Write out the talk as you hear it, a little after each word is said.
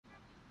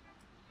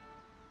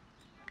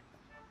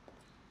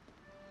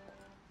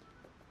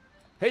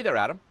Hey there,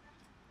 Adam.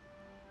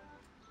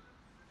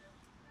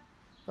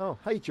 Oh,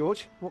 hey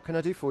George, what can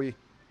I do for you?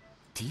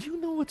 Do you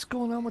know what's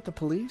going on with the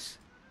police?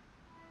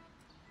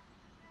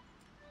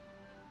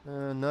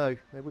 No,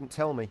 they wouldn't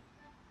tell me.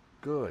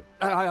 Good.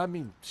 I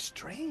mean,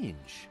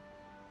 strange.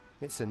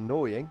 It's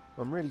annoying.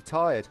 I'm really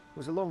tired. It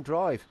was a long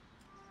drive.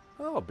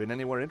 Oh, been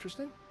anywhere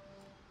interesting?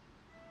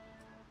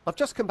 I've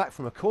just come back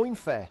from a coin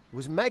fair. It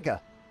was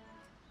mega.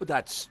 Well,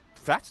 that's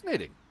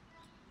fascinating.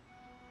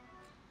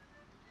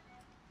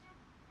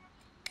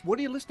 What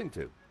are you listening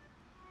to?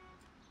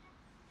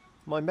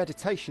 My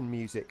meditation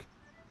music.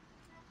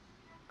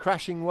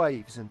 Crashing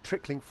waves and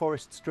trickling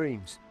forest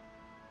streams.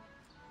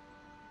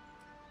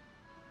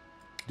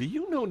 Do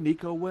you know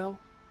Nico well?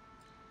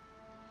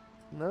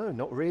 No,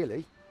 not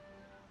really.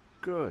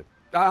 Good.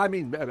 I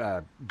mean,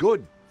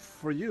 good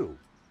for you.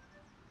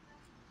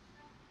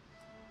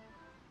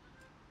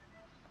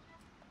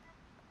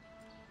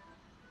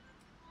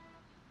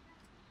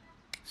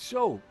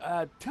 So,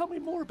 tell me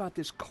more about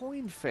this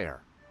coin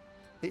fair.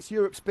 It's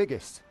Europe's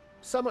biggest.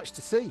 So much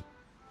to see.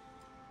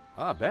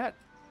 I bet.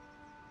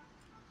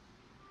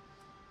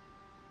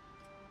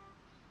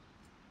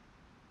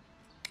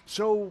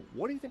 So,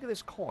 what do you think of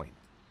this coin?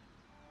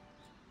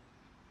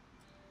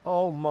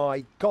 Oh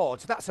my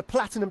god, that's a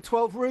platinum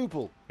 12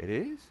 ruble. It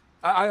is?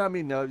 I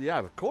mean, yeah,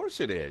 of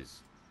course it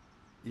is.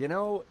 You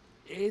know,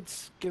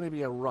 it's going to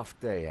be a rough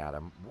day,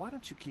 Adam. Why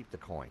don't you keep the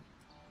coin?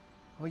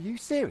 Are you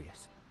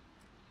serious?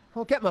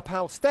 I'll get my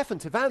pal Stefan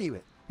to value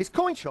it. His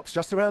coin shop's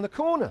just around the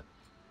corner.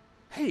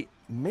 Hey,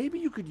 maybe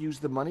you could use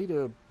the money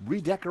to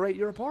redecorate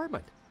your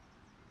apartment.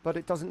 But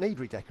it doesn't need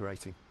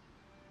redecorating.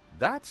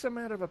 That's a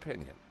matter of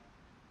opinion.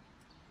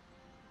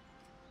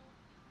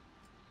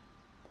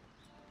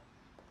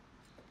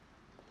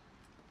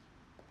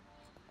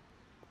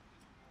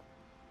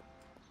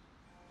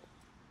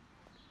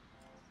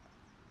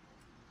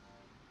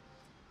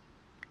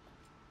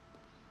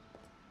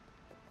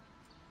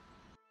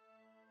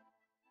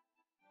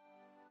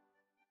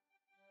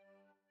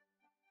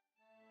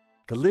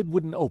 The lid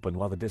wouldn't open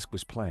while the disc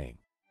was playing.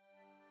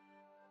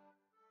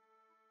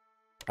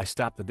 I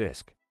stopped the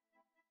disc.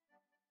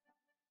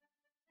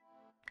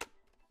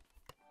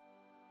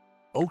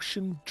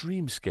 Ocean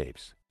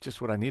Dreamscapes.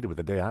 Just what I needed with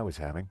the day I was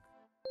having.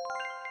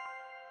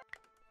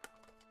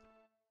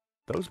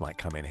 Those might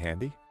come in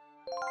handy.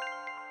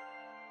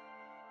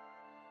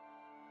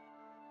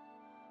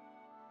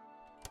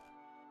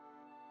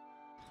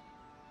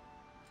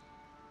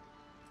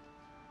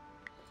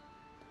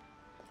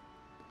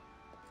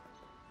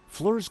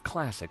 Fleur's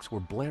classics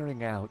were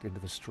blaring out into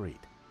the street.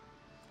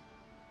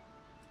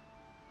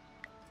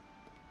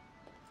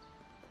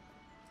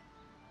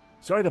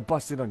 Sorry to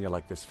bust in on you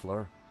like this,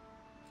 Fleur.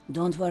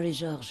 Don't worry,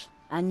 Georges.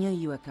 I knew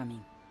you were coming.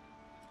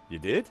 You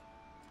did?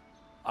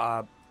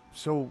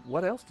 So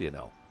what else do you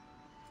know?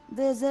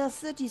 There's a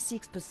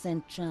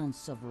 36%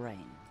 chance of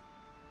rain.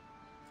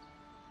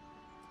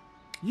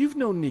 You've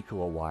known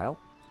Nico a while.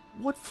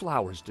 What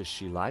flowers does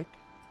she like?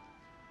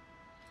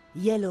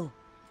 Yellow.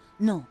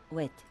 No,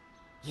 wait.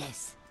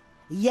 Yes.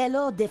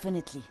 Yellow,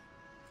 definitely.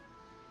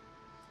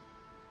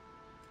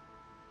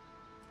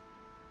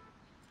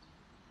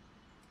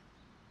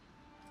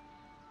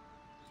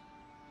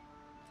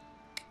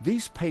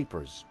 These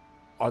papers,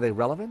 are they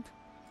relevant?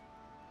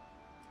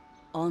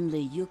 Only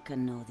you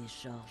can know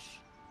this, Georges.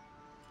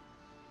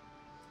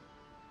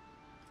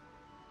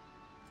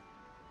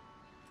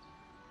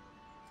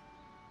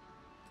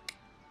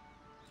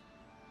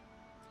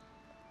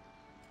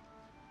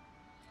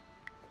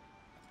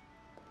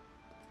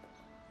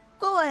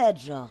 Go ahead,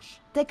 Georges.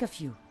 Take a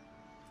few.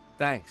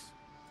 Thanks.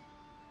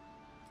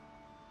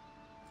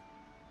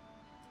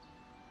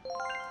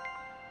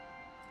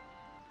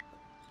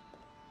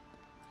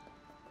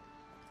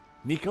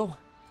 Nico?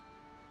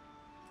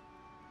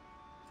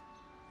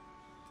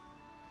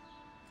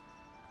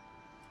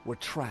 We're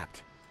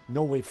trapped.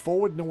 No way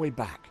forward, no way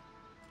back.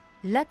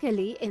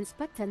 Luckily,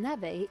 Inspector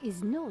Nave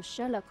is no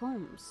Sherlock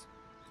Holmes.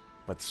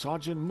 But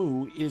Sergeant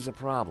Moo is a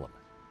problem.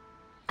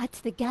 At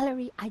the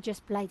gallery, I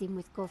just plied him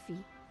with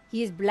coffee.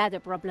 His bladder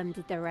problem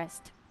did the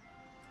rest.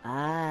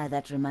 Ah,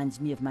 that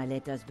reminds me of my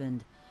late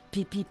husband.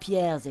 Pipi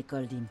Pierre, they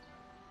called him.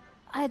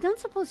 I don't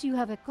suppose you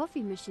have a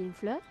coffee machine,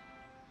 Fleur?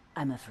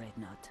 I'm afraid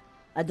not.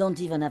 I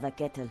don't even have a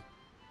kettle.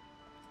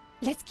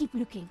 Let's keep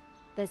looking.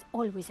 There's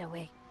always a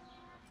way.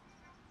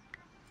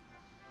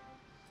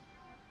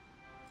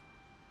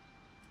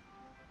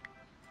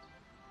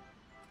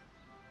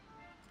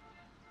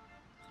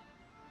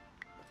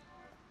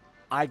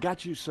 I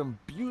got you some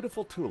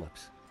beautiful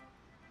tulips.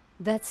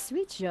 That's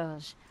sweet,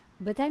 Georges,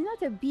 but I'm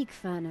not a big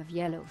fan of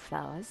yellow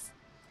flowers.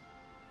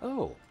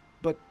 Oh,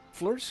 but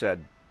Fleur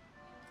said...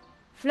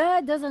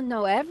 Fleur doesn't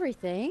know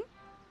everything.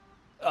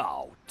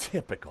 Oh,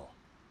 typical.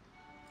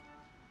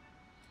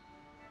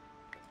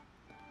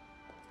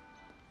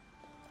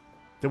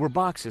 There were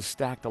boxes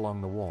stacked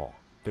along the wall.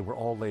 They were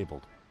all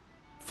labeled.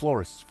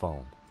 Florist's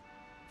foam,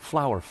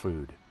 flower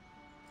food,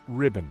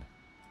 ribbon,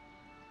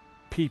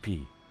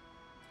 pee-pee,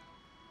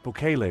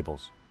 bouquet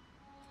labels.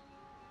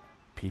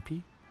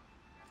 Pee-pee?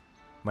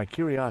 My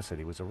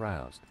curiosity was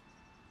aroused.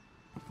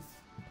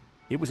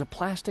 It was a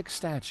plastic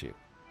statue.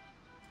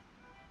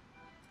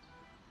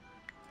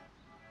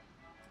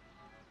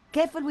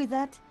 Careful with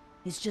that.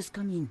 It's just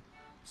come in.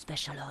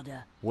 Special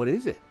order. What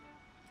is it?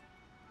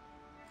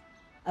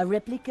 A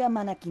replica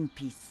mannequin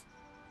piece.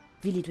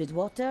 Fill it with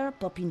water,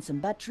 pop in some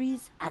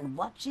batteries, and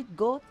watch it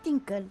go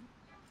tinkle.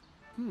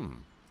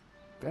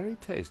 Very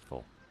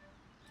tasteful.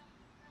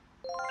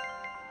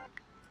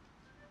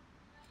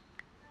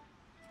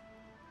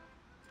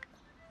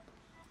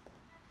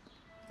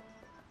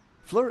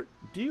 Flirt,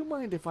 do you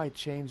mind if I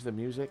change the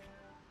music?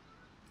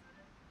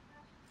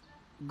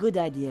 Good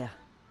idea.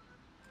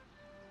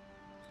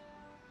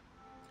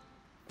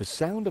 The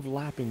sound of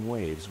lapping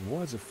waves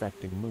was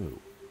affecting Moo,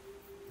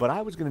 but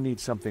I was going to need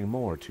something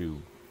more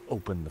to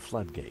open the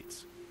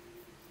floodgates.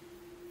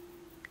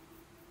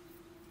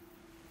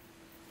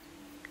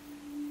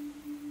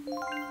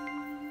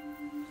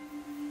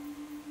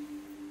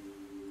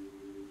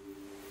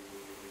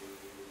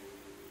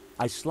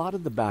 I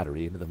slotted the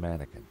battery into the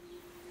mannequin.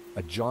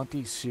 A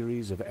jaunty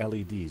series of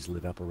LEDs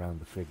lit up around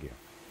the figure.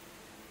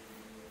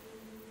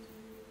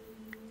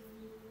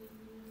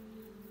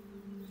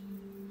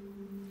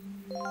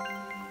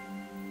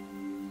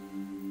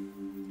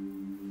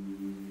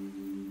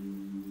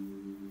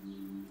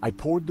 I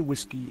poured the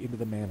whiskey into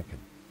the mannequin.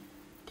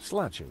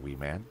 Sláinte, wee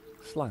man,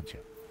 sláinte.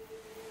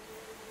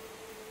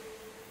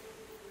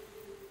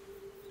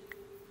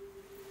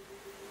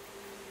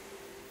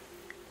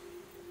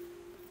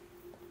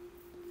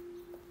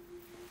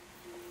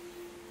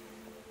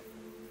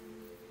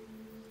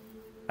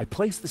 I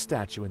placed the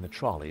statue in the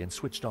trolley and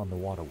switched on the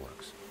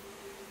waterworks.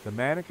 The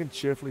mannequin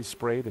cheerfully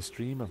sprayed a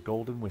stream of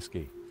golden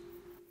whiskey.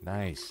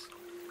 Nice.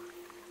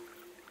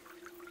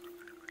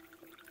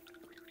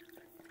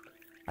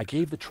 I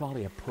gave the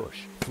trolley a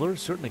push. Fleur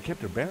certainly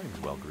kept her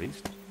bearings well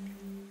greased.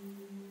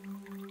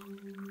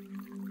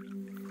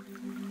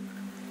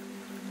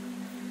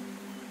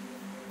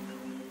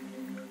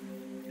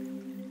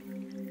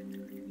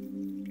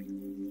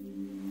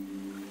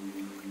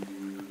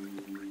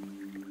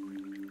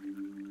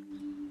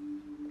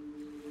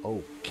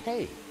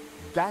 Okay,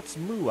 that's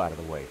Moo out of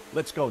the way.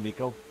 Let's go,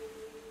 Nico.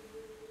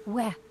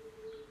 Where?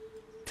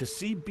 To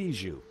see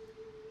Bijou.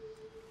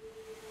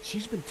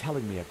 She's been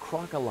telling me a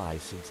crock of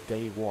lies since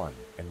day one,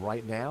 and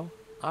right now,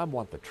 I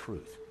want the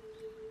truth.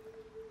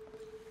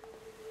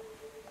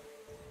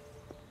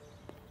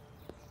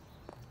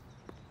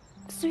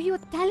 So you're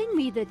telling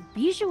me that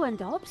Bijou and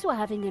Hobbs were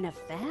having an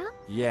affair?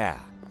 Yeah,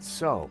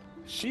 so,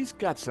 she's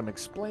got some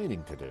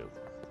explaining to do.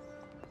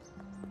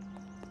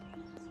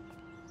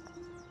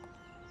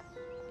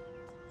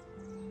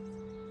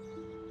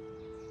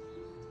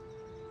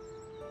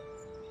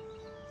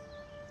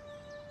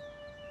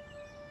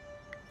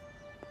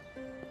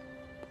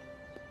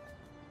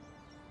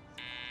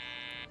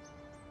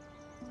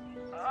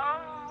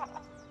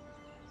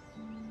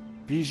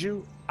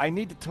 Bijou, I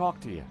need to talk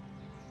to you.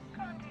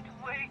 Can't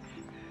it wait?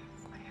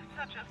 You're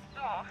such a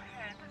sore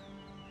head.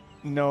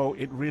 No,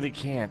 it really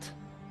can't.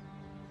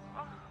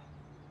 Oh,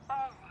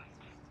 all right.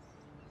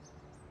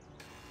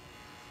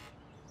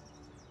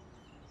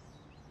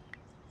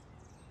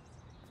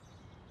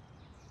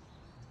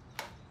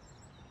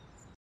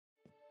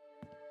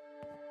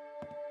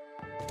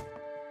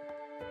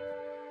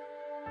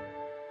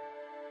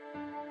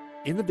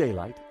 In the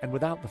daylight, and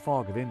without the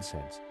fog of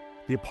incense,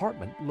 the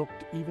apartment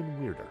looked even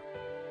weirder.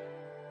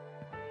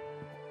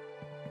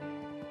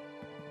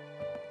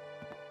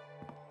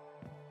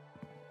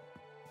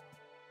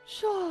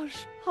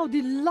 George, how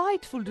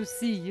delightful to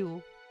see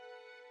you.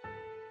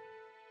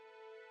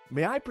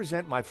 May I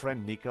present my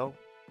friend Nico?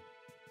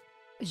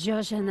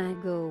 George and I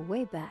go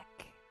way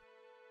back.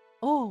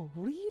 Oh,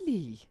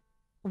 really?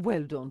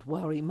 Well, don't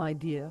worry, my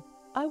dear.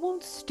 I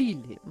won't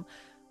steal him,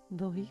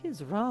 though he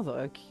is rather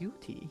a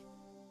cutie.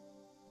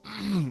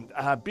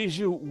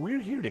 Bijou, we're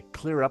here to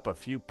clear up a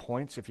few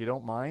points, if you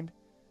don't mind.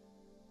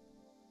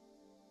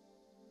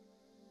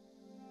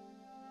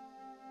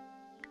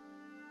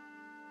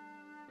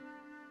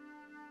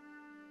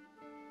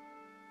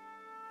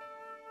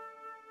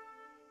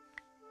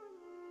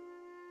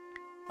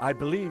 I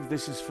believe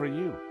this is for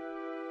you.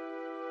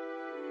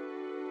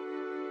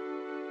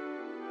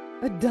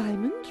 A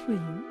diamond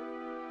ring?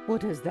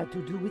 What has that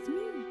to do with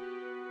me?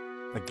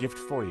 A gift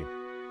for you,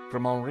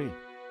 from Henri.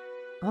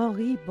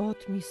 Henri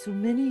bought me so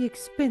many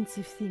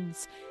expensive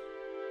things.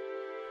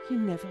 He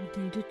never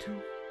needed to.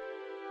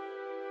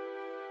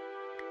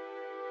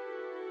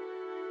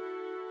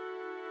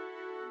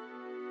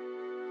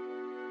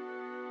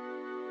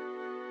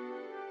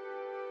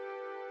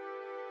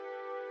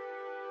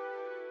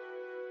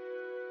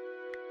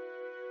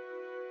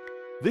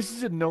 This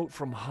is a note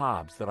from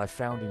Hobbs that I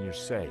found in your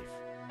safe.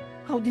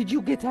 How did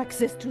you get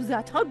access to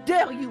that? How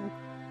dare you?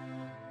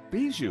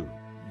 Bijou,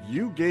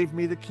 you gave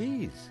me the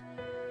keys.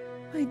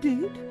 I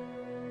did?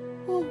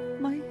 Oh,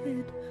 my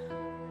head.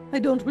 I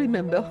don't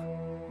remember.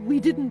 We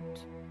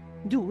didn't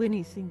do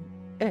anything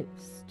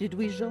else, did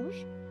we,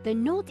 Georges? The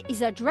note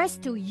is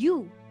addressed to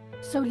you,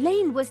 so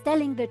Lane was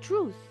telling the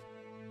truth.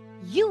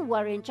 You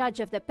were in charge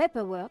of the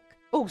paperwork.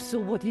 Oh, so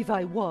what if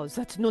I was?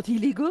 That's not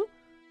illegal?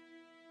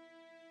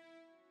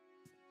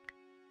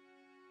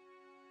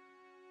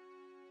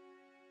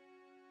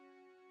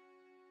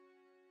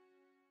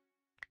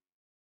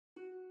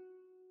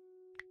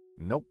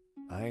 Nope,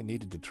 I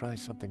needed to try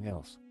something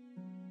else.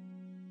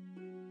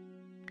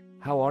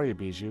 How are you,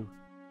 Bijou?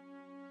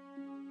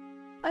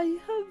 I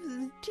have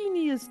the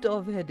teeniest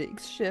of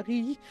headaches,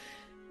 chérie.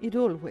 It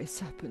always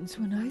happens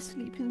when I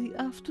sleep in the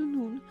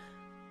afternoon.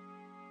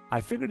 I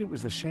figured it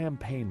was the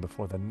champagne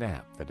before the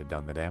nap that had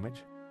done the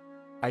damage.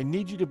 I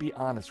need you to be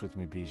honest with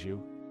me, Bijou.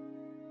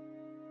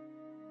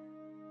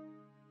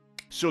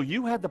 So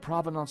you had the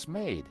provenance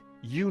made.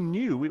 You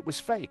knew it was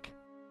fake.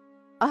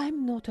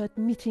 I'm not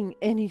admitting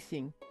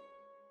anything.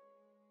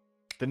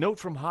 The note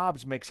from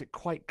Hobbs makes it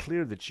quite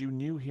clear that you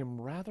knew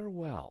him rather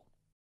well.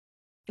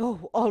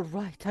 Oh, all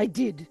right, I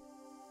did.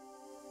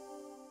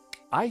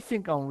 I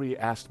think Henri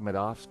asked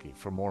Medovsky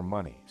for more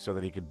money so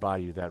that he could buy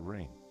you that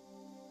ring.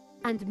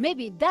 And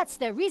maybe that's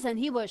the reason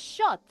he was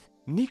shot.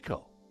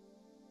 Nico.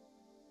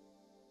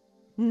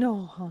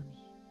 No,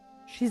 honey,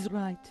 she's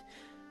right.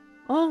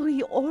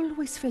 Henri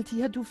always felt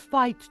he had to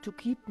fight to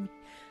keep me.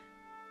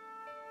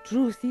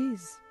 Truth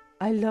is,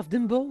 I love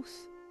them both,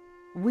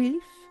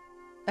 Wilf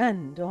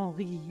and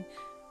Henri.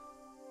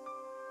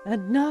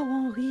 And now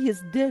Henri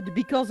is dead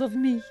because of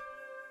me.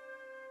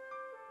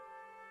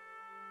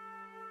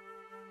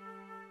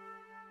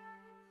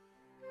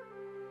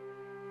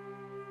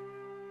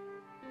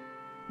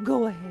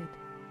 Go ahead.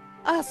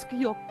 Ask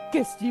your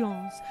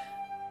questions.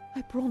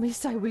 I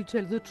promise I will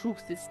tell the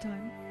truth this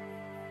time.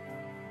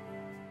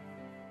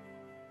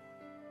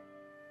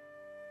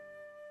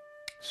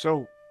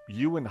 So,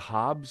 you and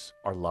Hobbs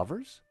are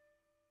lovers?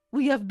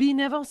 We have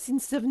been ever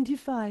since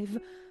 75.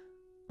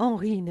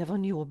 Henri never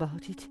knew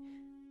about it.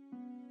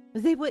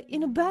 They were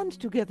in a band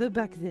together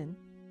back then.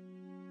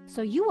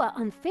 So you were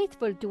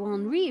unfaithful to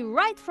Henri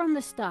right from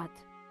the start.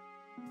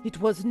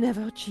 It was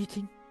never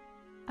cheating.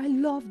 I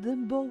loved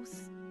them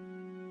both.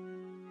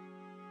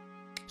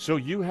 So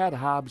you had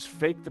Hobbs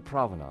fake the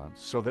provenance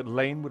so that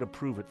Lane would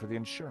approve it for the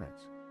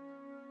insurance.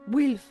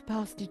 Wilf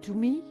passed it to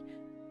me,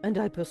 and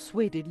I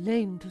persuaded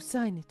Lane to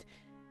sign it.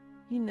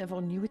 He never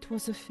knew it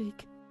was a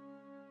fake.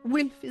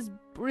 Wilf is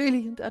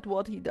brilliant at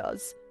what he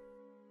does.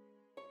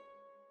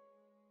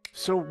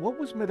 So what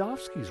was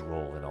Medovsky's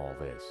role in all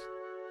this?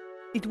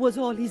 It was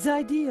all his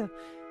idea.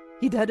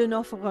 He'd had an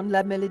offer on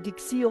La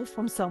Malédiction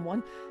from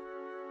someone.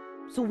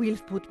 So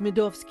Wilf put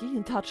Medovsky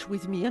in touch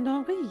with me and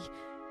Henri.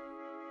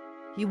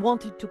 He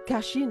wanted to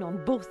cash in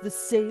on both the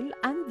sale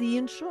and the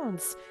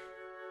insurance.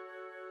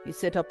 He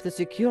set up the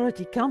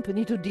security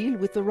company to deal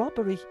with the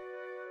robbery.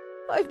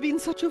 I've been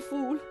such a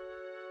fool.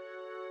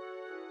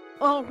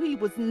 Henri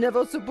was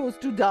never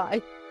supposed to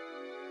die.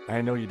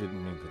 I know you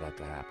didn't mean for that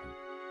to happen.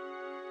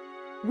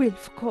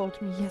 Wilf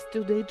called me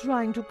yesterday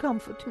trying to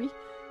comfort me.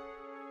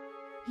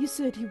 He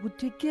said he would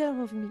take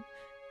care of me,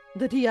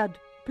 that he had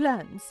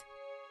plans.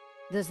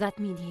 Does that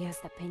mean he has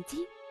the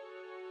painting?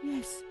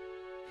 Yes.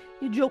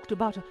 He joked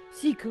about a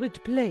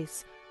secret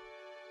place.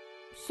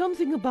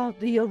 Something about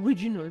the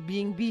original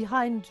being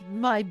behind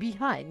my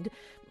behind.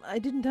 I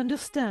didn't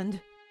understand.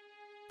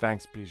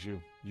 Thanks, Bijou.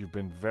 You've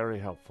been very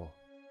helpful.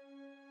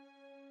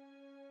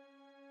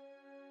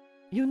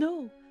 You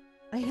know,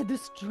 I had the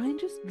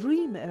strangest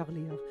dream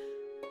earlier.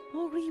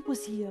 Henri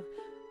was here,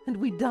 and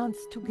we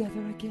danced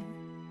together again.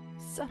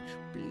 Such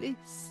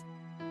bliss.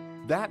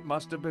 That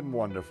must have been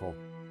wonderful.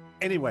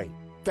 Anyway,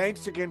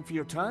 thanks again for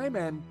your time,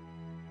 and...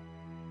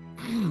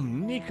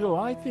 Nico,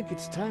 I think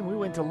it's time we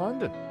went to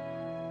London.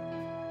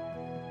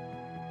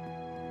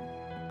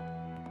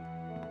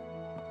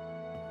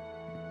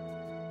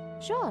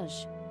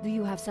 George, do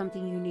you have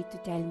something you need to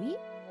tell me?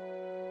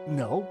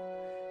 No,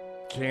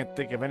 can't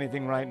think of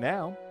anything right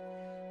now.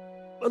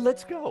 But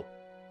let's go,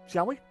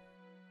 shall we?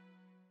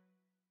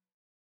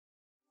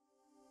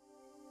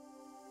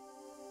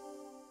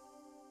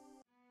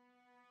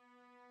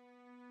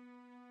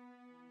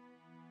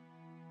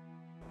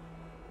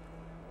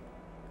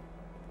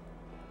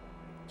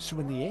 So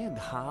in the end,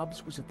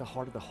 Hobbs was at the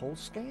heart of the whole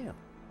scam.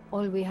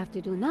 All we have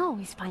to do now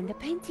is find the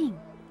painting.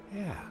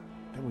 Yeah,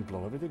 then we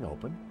blow everything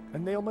open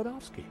and nail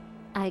Medovsky.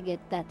 I get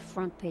that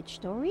front page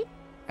story.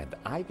 And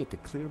I get to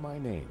clear my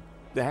name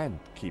and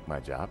keep my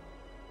job.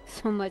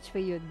 So much for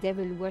your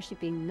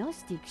devil-worshipping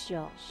Gnostics,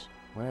 George.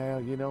 Well,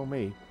 you know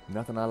me.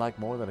 Nothing I like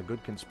more than a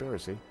good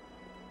conspiracy.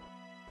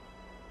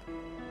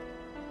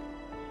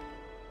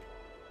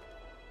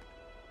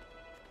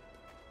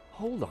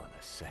 Hold on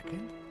a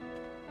second.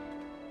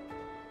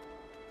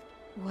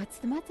 What's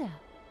the matter?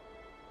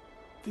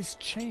 This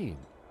chain.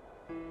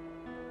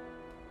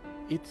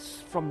 It's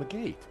from the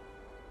gate.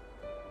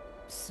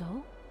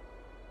 So?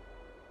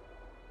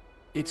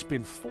 It's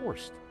been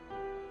forced.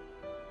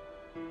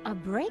 A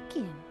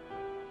break-in?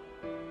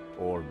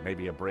 Or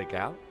maybe a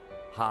breakout?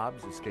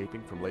 Hobbs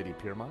escaping from Lady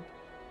Piermont?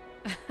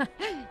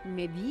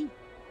 Maybe.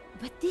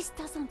 But this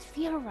doesn't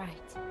feel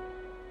right.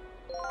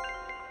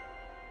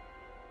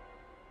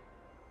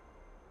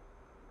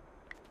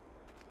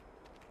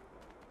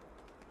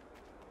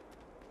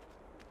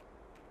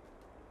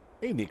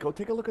 Hey, Nico,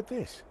 take a look at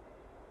this.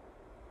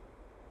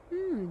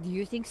 Do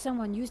you think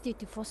someone used it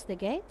to force the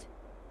gate?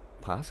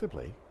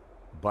 Possibly.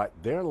 But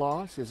their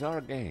loss is our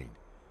gain.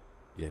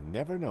 You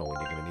never know when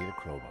you're going to need a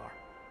crowbar.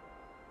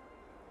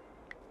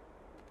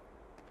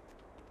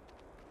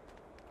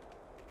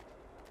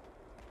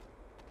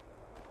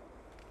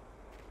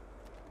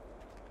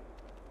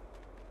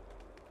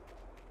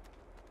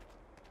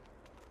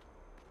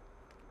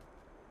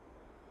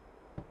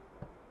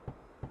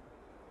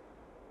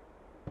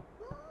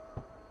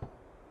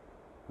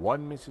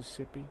 One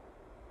Mississippi,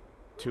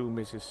 2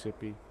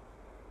 Mississippi,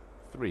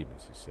 3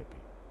 Mississippi.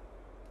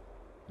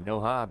 No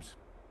Hobbs.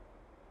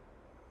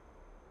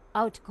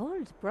 Out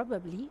cold,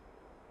 probably.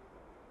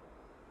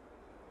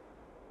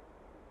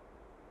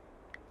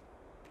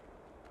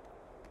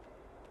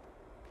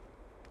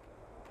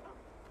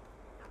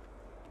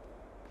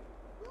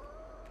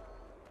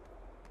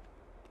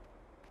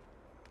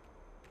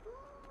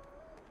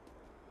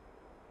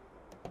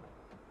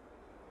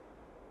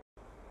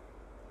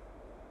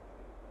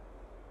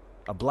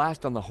 A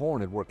blast on the horn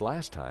had worked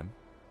last time.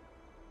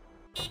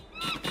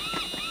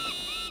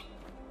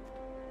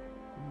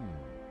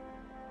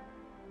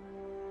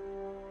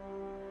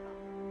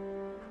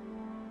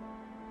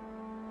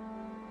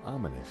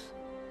 Ominous.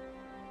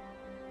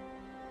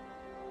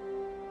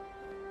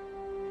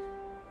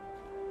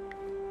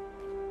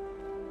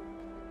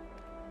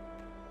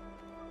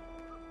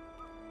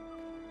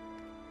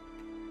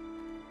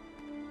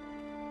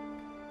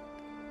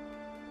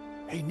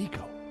 Hey,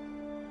 Nico.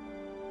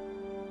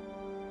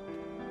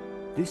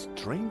 This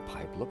drain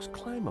pipe looks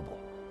climbable.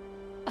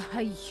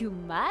 Are you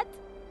mad?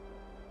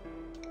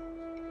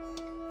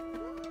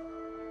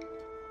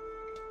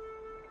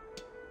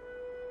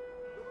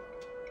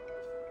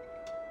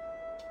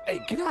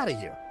 Hey, get out of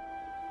here!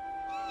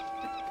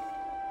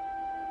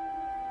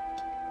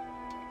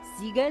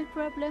 Seagull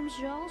problems,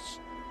 George?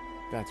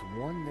 That's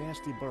one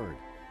nasty bird.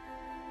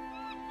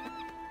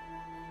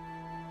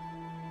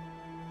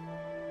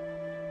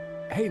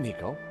 Hey,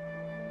 Nico.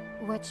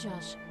 What,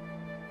 George?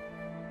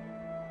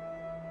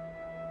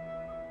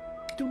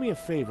 Do me a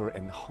favor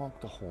and honk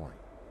the horn.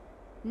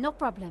 No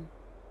problem.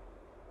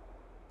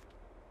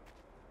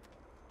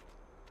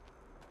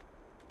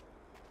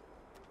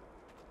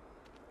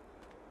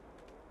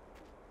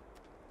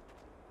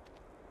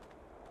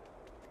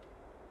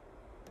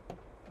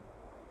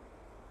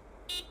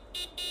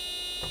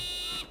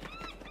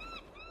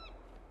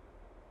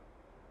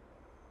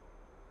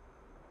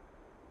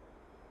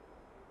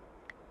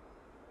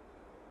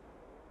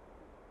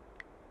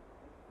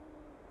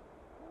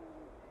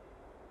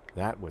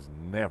 That was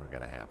never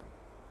gonna happen.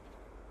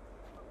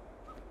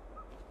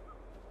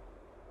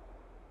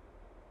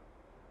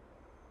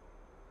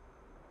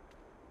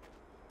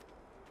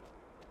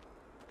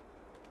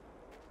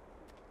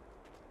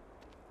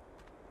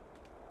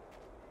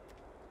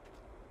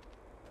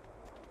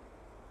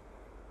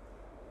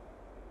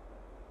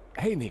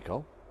 Hey,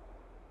 Nico.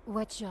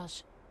 What,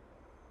 George?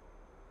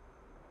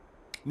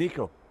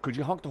 Nico, could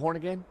you honk the horn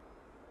again?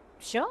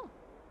 Sure.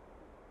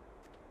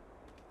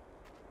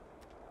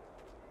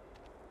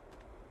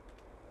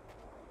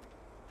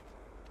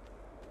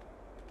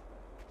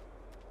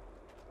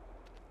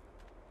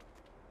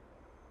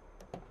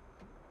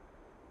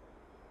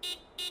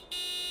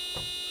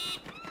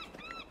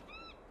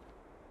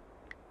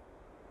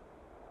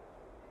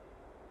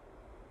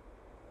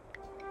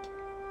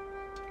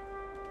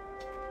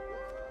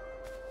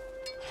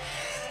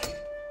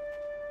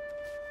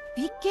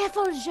 Be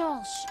careful,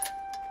 George.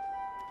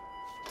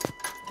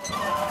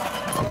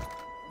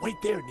 Wait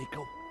there,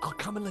 Nico. I'll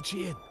come and let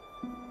you in.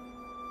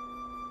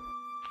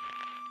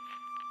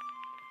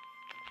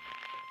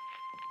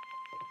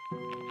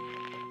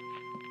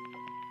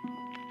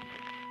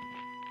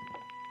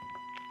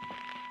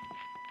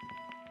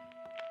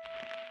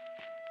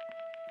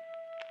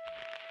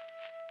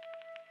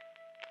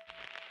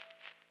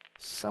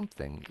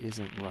 Something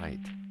isn't right.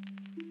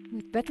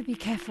 We'd better be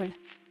careful.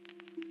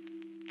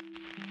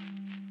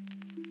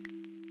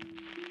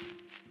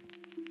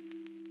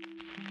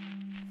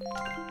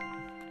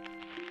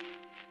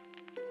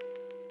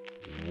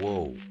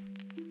 Whoa.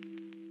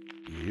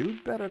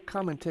 You'd better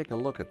come and take a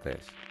look at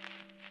this.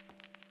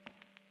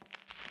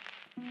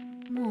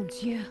 Mon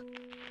Dieu.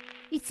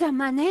 It's a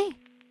Manet.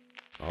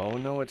 Oh,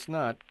 no, it's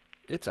not.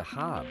 It's a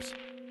Hobbs.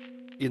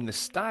 In the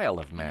style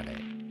of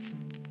Manet.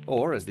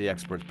 Or, as the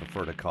experts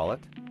prefer to call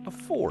it, a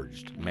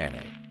forged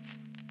Manet.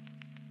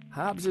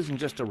 Hobbs isn't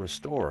just a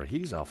restorer,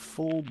 he's a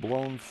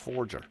full-blown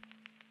forger.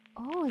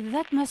 Oh,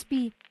 that must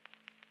be...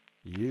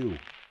 You.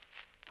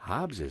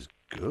 Hobbs is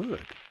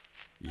good.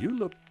 You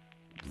look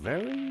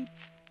very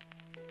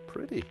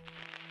pretty.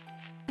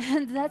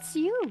 And that's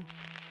you.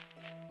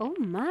 Oh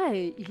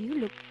my, you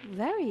look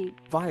very...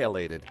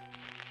 Violated.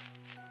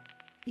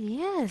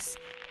 Yes.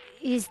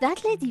 Is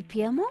that Lady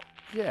Piermont?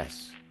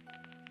 Yes.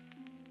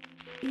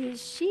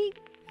 Is she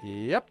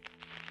Yep.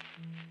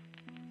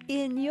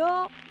 in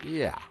your...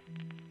 Yeah.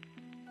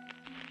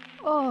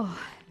 Oh,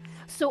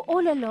 so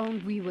all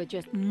along we were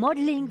just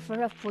modeling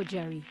for a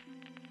forgery.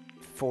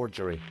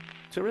 Forgery.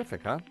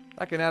 Terrific, huh?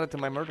 I can add it to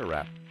my murder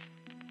rap.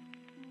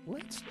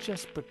 Let's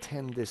just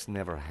pretend this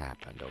never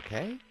happened,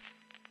 okay?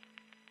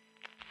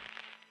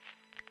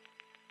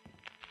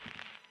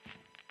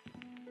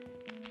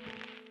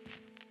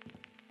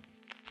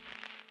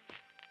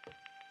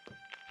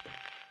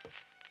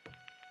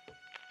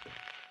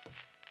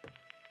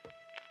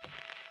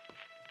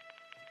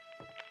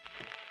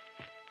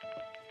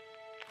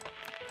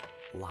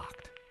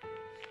 Locked.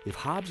 If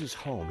Hobbs is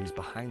home, he's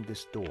behind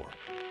this door.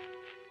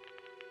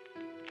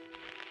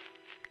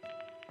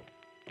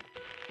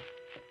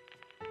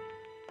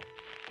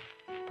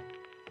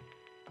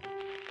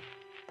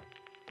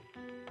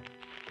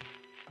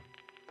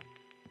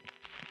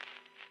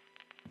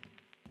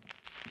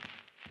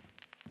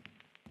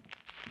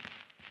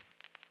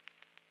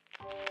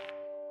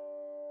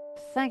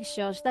 Thanks,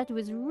 George. That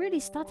was really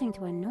starting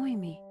to annoy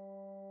me.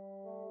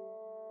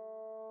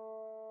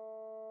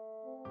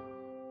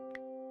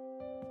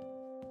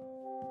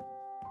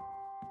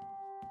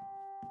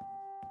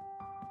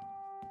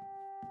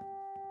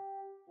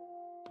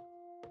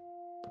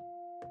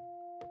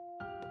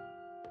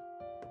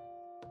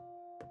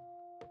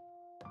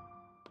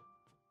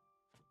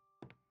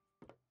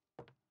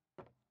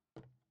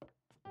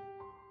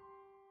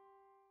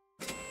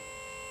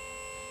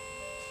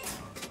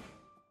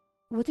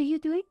 What are you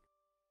doing?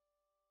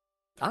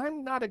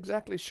 I'm not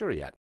exactly sure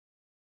yet.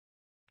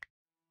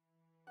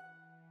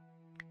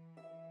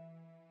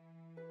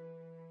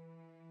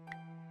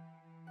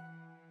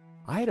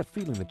 I had a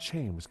feeling the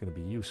chain was going to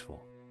be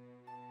useful.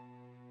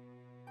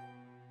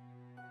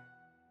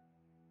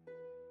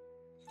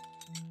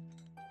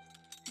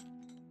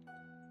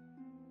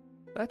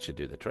 That should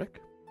do the trick.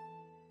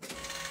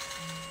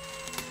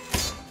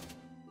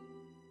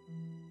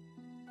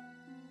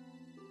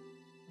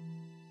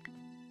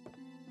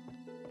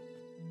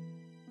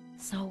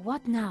 So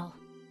what now?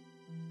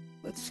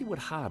 Let's see what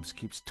Hobbs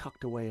keeps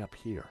tucked away up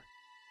here.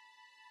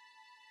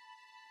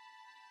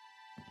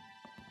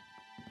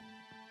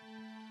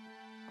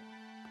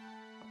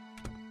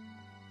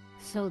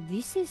 So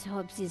this is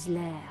Hobbs's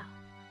lair.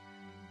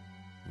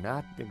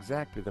 Not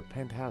exactly the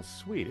penthouse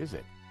suite, is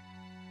it?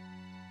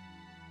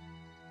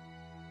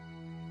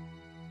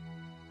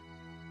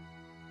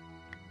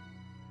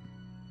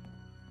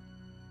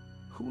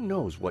 Who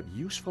knows what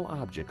useful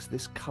objects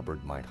this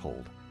cupboard might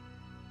hold?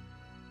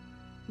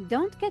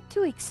 Don't get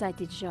too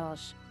excited,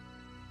 George.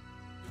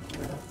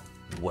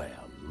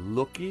 Well,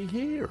 looky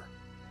here.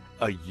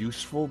 A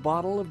useful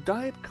bottle of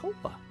Diet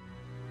Cola.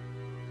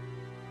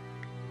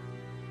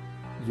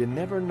 You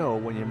never know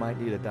when you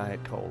might need a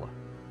Diet Cola.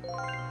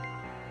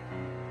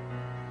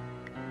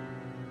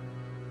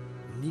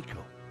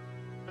 Nico.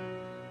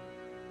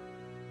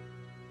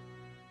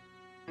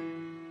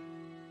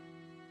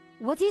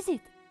 What is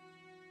it?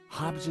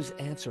 Hobbs's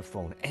answer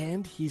phone,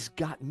 and he's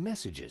got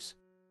messages.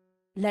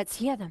 Let's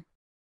hear them.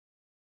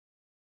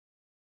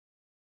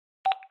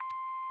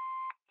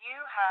 You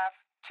have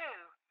 2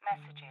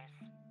 messages.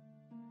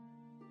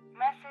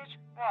 Message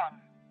 1.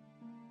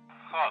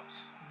 Hobbs,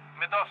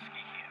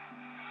 Medovsky here.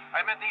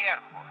 I'm at the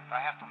airport.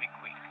 I have to be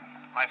quick.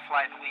 My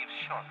flight leaves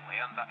shortly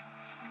and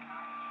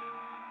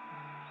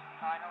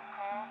Final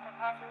call for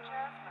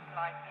passengers for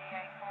flight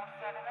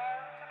BA470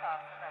 to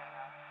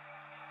Barcelona.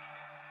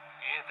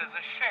 It is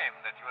a shame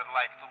that you would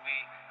like to be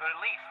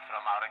released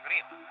from our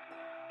agreement.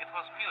 It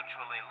was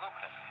mutually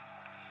lucrative.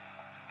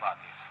 But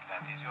if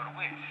that is your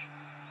wish,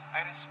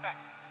 I respect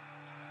it.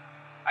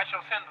 I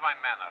shall send my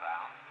men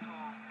around to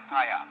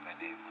tie up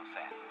any loose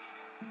ends.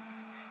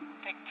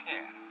 Take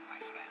care, my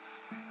friend.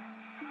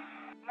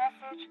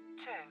 Message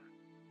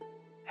 2.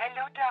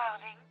 Hello,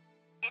 darling.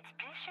 It's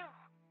Bijou.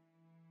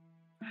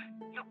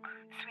 Look,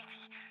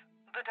 sweetie,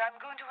 but I'm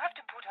going to have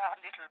to put our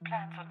little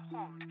plans on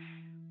hold.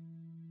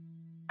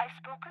 I've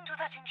spoken to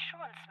that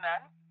insurance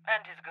man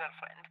and his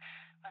girlfriend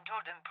and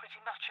told them pretty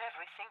much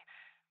everything.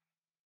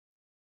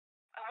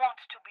 I want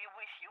to be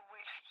with you,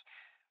 Wilfie,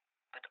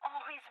 but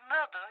Henri's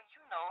murder,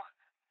 you know.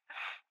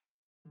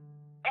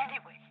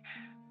 Anyway,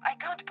 I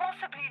can't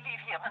possibly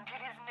leave here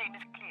until his name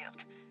is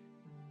cleared.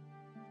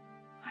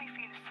 I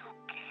feel so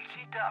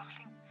guilty,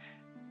 darling.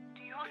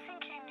 Do you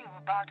think he knew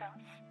about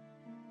us?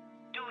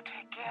 Do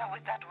take care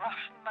with that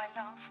Russian, my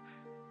love.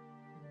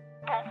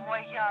 Bon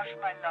voyage,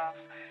 my love.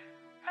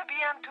 A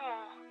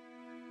bientôt.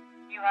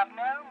 You have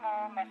no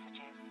more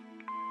messages.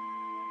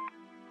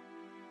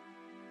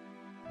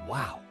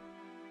 Wow.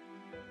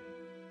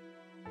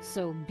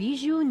 So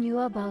Bijou knew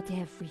about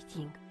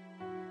everything.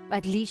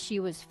 At least she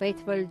was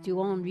faithful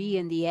to Henri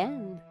in the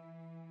end.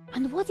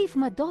 And what if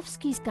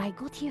Medovsky's guy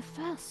got here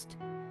first?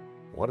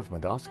 What if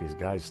Medovsky's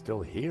guy's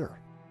still here?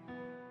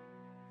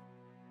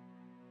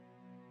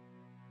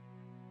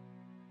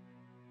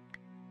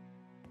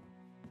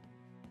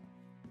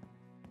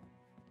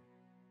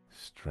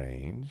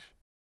 Strange.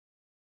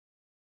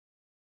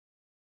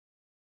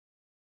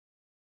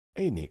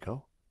 Hey,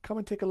 Nico, come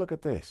and take a look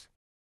at this.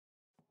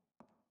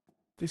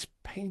 This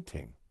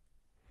painting.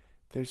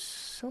 There's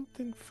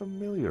something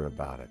familiar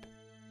about it.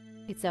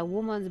 It's a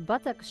woman's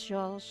buttocks,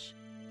 George.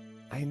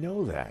 I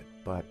know that,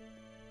 but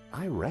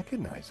I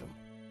recognize them.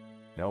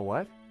 know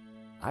what?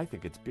 I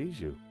think it's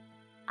Bijou.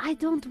 I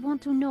don't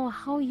want to know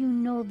how you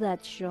know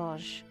that,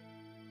 George.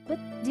 But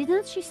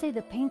didn't she say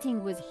the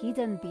painting was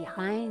hidden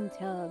behind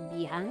her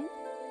behind?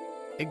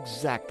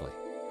 Exactly.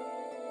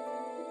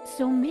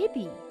 So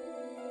maybe.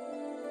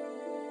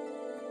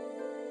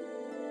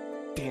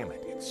 Damn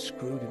it, it's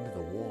screwed into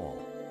the wall.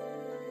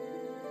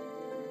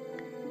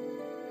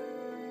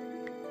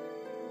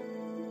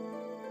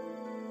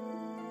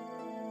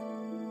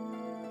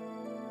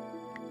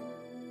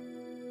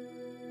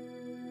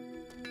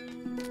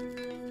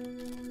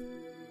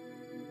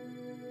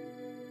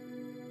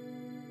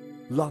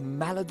 La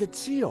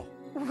Maledizione!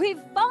 We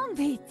found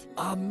it!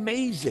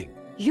 Amazing!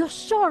 You're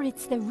sure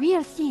it's the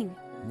real thing?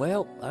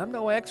 Well, I'm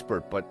no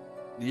expert, but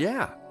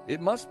yeah, it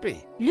must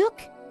be.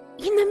 Look!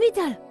 In the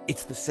middle!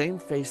 It's the same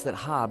face that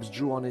Hobbes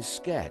drew on his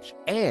sketch,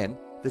 and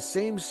the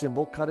same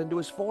symbol cut into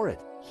his forehead.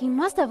 He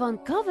must have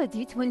uncovered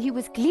it when he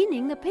was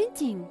cleaning the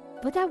painting.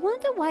 But I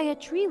wonder why a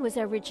tree was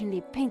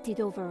originally painted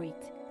over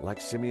it. Like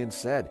Simeon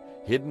said,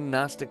 hidden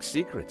Gnostic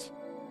secrets.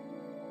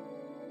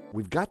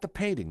 We've got the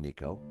painting,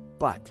 Nico,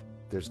 but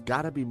there's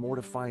gotta be more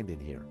to find in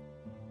here.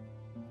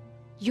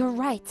 You're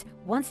right.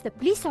 Once the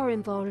police are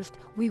involved,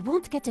 we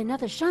won't get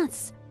another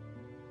chance.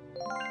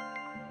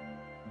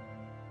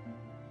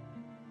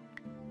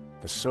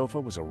 The sofa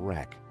was a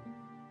wreck.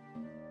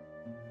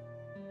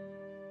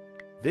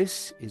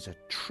 This is a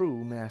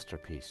true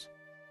masterpiece.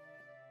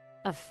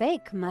 A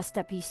fake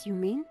masterpiece, you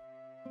mean?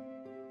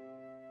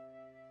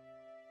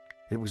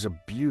 It was a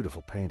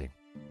beautiful painting.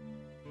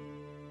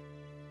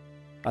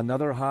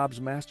 Another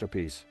Hobbes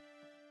masterpiece.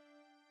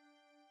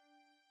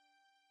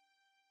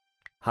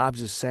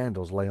 Hobbes's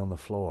sandals lay on the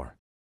floor.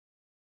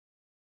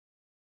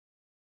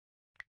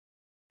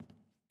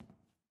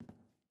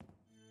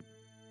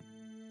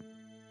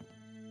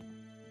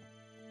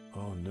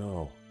 Oh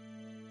no.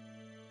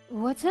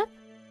 What's up?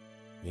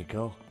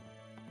 Nico?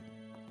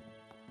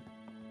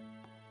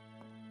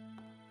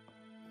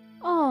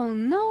 Oh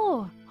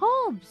no!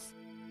 Hobbes!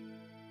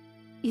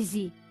 Is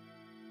he?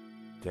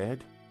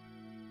 Dead?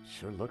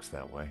 Sure looks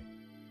that way.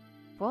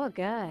 Poor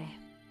guy.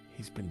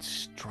 He's been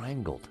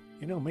strangled.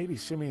 You know, maybe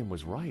Simeon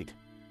was right.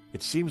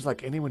 It seems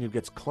like anyone who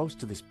gets close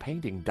to this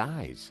painting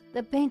dies.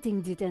 The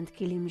painting didn't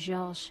kill him,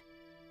 Georges.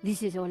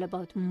 This is all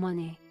about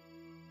money.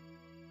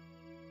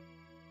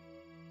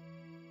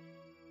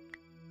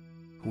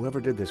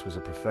 Whoever did this was a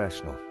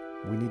professional.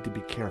 We need to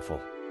be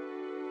careful.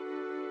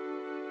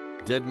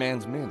 Dead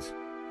man's mince.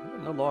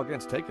 No law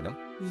against taking them.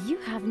 You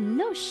have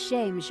no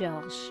shame,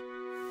 Georges.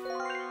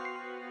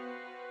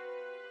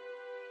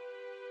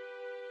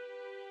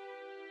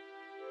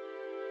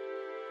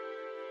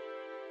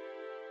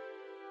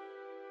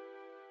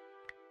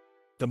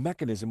 The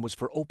mechanism was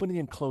for opening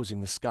and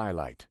closing the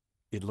skylight.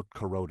 It looked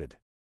corroded.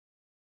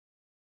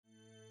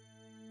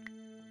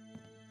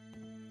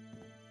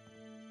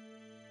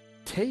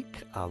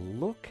 Take a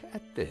look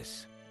at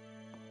this.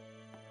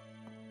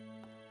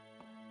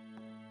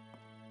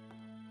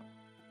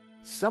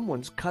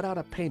 Someone's cut out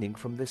a painting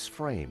from this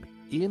frame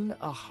in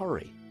a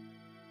hurry.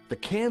 The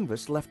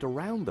canvas left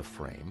around the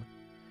frame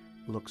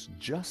looks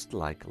just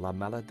like La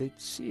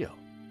Maledizione.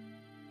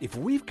 If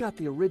we've got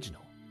the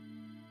original,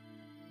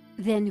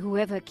 Then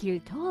whoever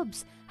killed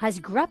Hobbes has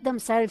grabbed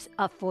themselves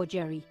a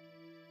forgery.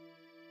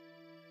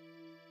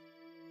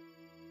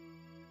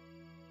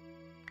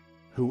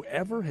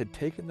 whoever had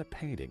taken the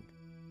painting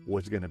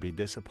was going to be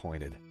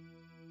disappointed.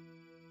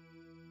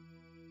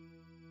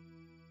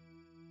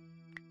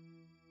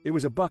 It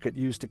was a bucket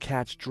used to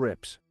catch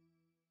drips.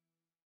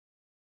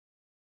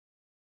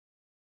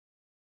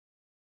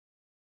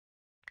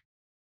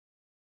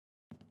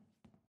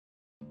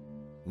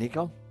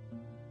 Nico,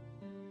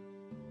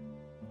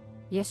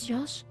 Yes,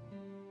 Josh?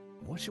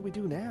 what should we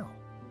do now?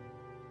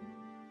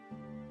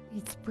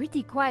 It's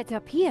pretty quiet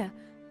up here.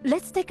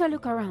 Let's take a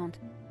look around.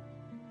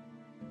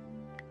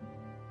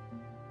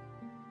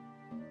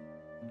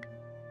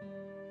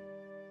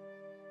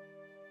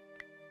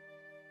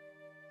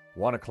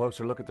 Want a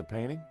closer look at the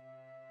painting?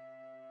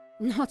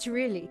 Not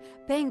really.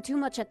 Paying too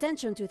much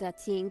attention to that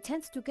thing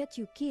tends to get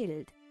you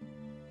killed.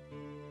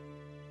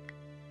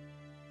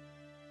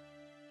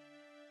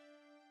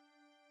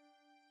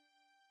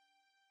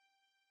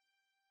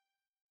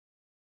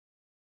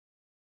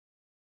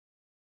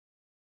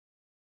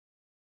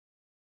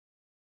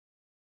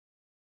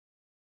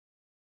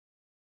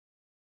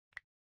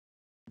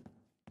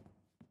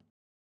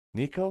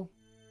 Nico,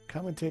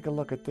 come and take a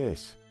look at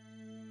this.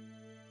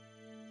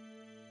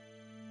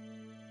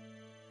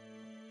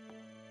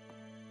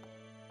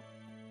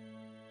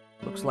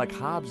 Looks like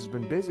Hobbes has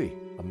been busy.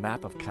 A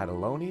map of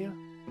Catalonia,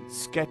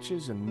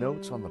 sketches and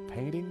notes on the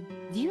painting.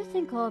 Do you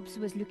think Hobbes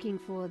was looking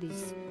for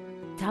this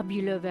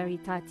tabula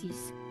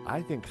veritatis?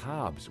 I think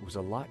Hobbes was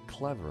a lot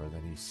cleverer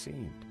than he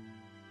seemed.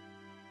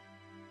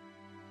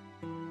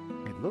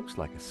 It looks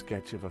like a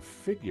sketch of a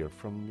figure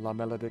from La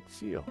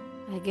Maledizione.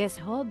 I guess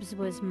Hobbes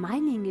was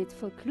mining it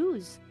for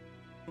clues.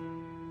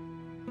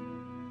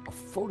 A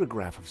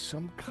photograph of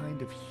some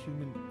kind of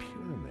human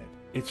pyramid.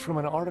 It's from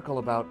an article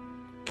about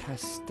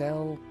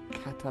Castel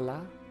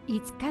Catala.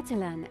 It's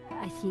Catalan,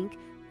 I think.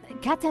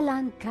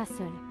 Catalan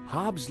Castle.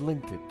 Hobbs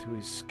linked it to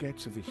his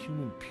sketch of the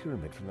human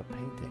pyramid from the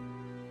painting.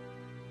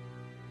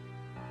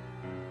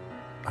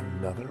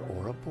 Another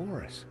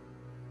Ouroboros.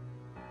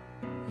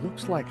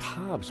 Looks like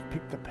Hobbs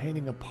picked the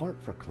painting apart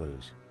for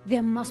clues.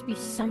 There must be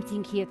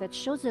something here that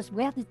shows us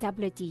where the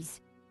tablet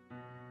is.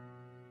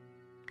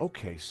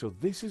 Okay, so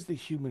this is the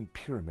human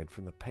pyramid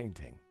from the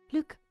painting.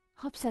 Look,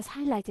 Hobbs has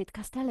highlighted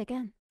Castel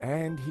again.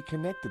 And he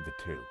connected the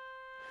two.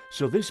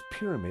 So this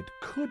pyramid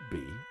could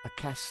be a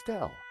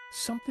castel.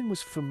 Something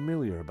was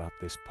familiar about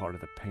this part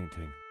of the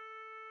painting.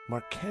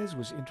 Marquez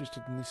was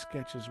interested in this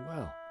sketch as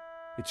well.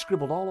 It's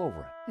scribbled all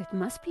over it. It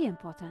must be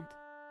important.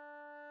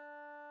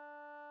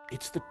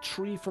 It's the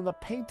tree from the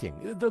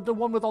painting, the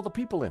one with all the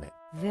people in it.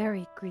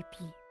 Very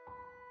creepy.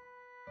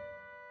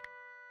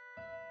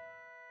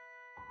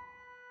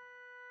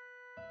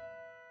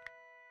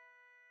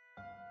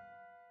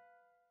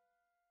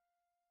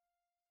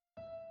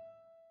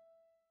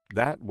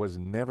 That was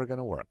never going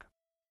to work.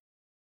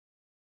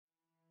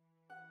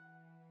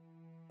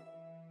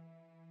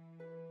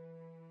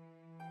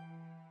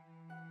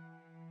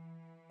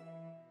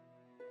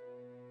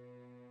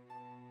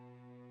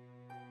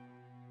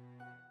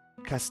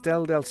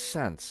 Castel del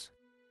Sants.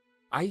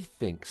 I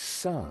think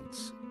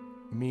Sants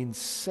means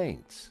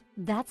saints.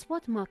 That's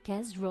what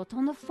Marquez wrote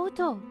on the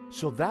photo.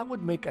 So that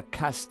would make a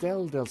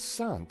Castel del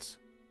Sants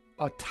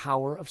a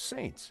tower of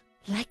saints.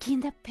 Like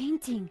in the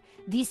painting.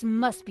 This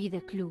must be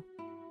the clue.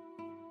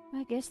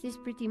 I guess this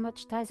pretty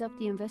much ties up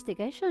the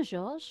investigation,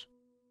 George.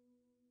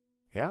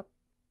 Yep.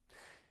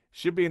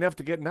 Should be enough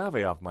to get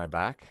Nave off my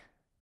back.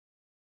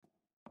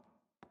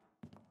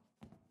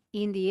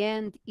 In the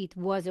end, it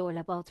was all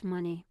about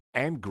money.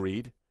 And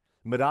greed.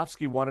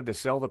 Medovsky wanted to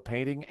sell the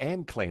painting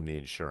and claim the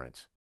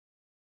insurance.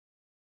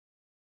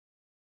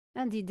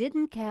 And he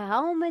didn't care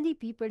how many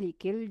people he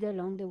killed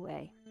along the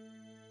way.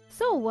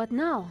 So what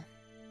now?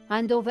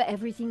 Hand over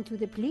everything to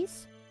the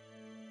police?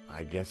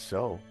 I guess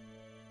so.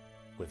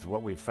 With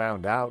what we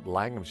found out,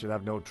 Langham should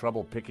have no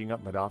trouble picking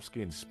up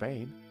Medovsky in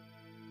Spain.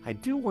 I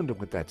do wonder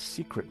what that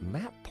secret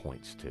map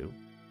points to.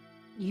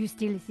 You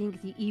still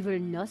think the evil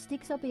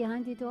Gnostics are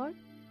behind it all?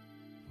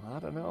 I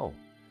don't know.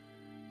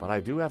 But I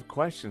do have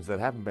questions that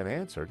haven't been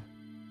answered.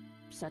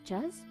 Such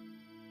as?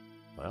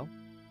 Well,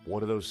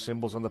 what do those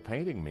symbols on the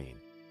painting mean?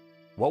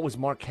 What was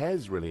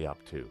Marquez really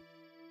up to?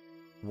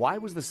 Why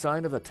was the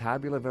sign of the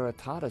Tabula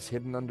Veritatis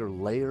hidden under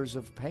layers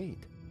of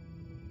paint?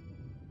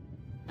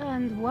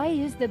 And why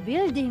is the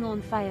building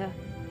on fire?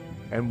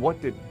 And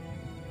what did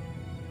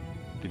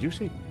you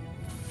say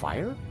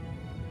fire?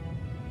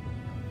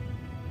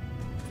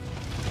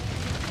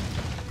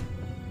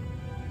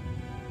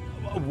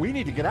 We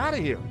need to get out of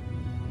here.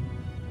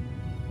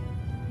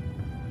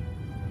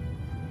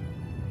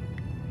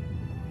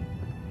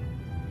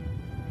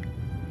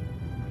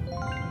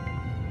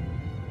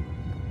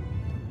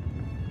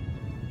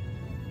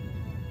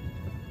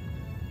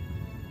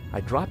 I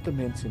dropped the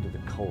mints into the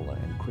cola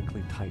and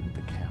quickly tightened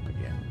the cap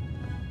again.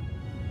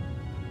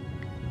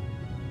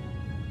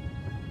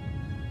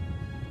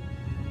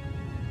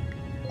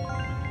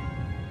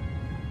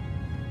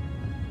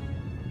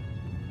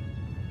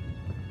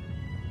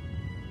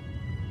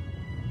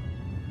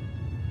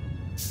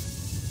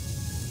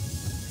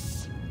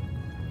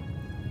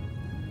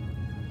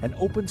 An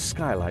open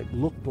skylight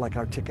looked like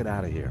our ticket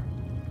out of here.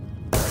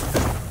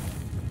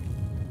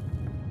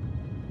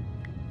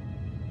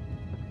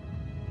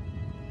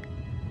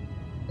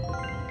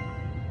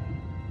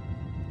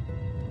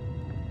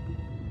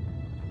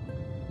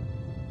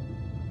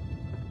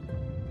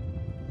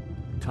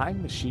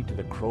 Tying the sheet to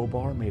the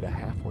crowbar made a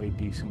halfway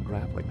decent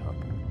grappling hook.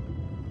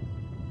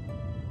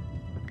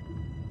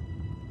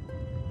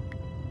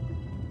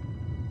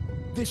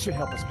 This should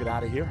help us get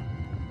out of here.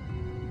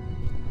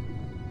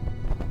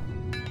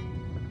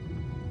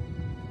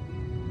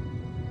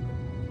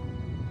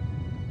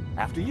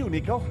 After you,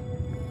 Nico.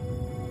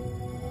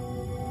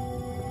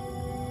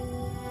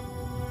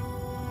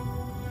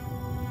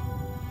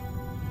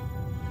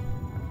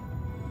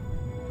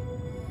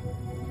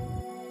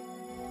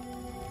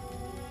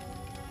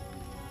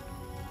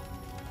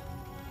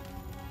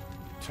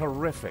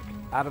 Terrific.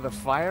 Out of the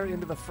fire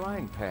into the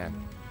frying pan.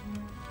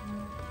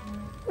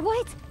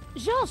 Wait!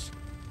 Georges!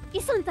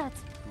 Isn't that...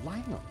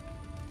 Langham.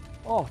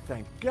 Oh,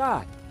 thank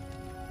God.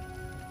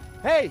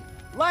 Hey,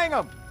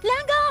 Langham!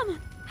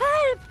 Langham!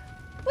 Help!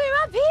 We're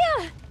up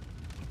here!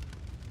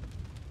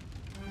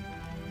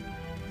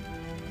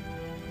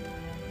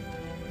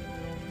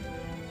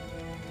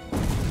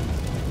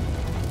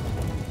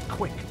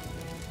 Quick.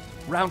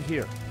 Round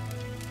here.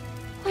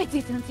 Why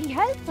didn't he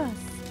help us?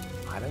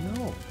 I don't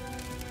know.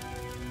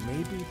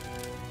 Maybe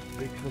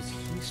because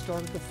he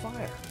started the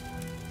fire.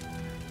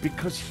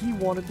 Because he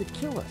wanted to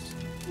kill us.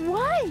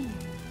 Why?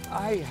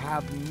 I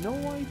have no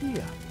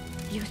idea.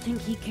 You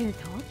think he killed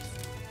Hobbs?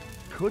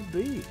 Could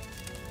be.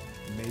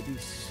 Maybe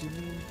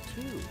Simeon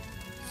too.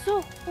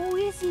 So who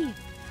is he?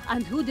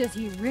 And who does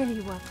he really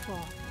work for?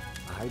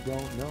 I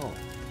don't know.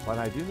 But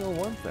I do know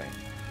one thing.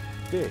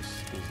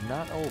 This is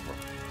not over.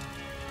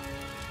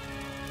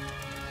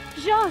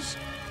 Josh,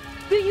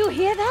 do you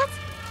hear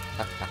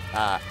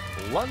that?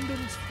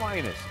 London's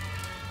finest.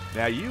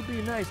 Now you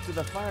be nice to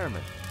the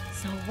firemen.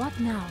 So what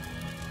now?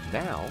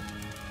 Now,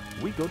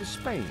 we go to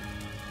Spain,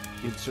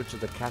 in search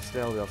of the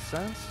Castel del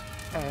Sans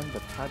and the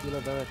Tabula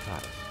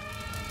Veritatis.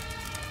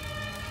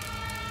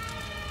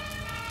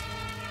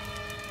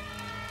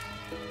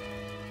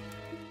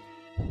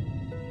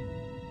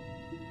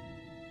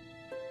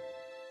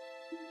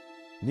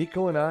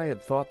 Nico and I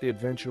had thought the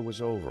adventure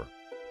was over.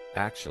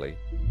 Actually,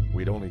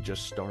 we'd only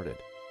just started.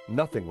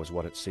 Nothing was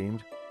what it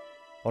seemed.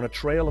 On a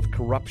trail of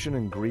corruption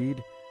and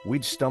greed,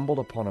 we'd stumbled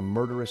upon a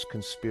murderous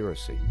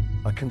conspiracy.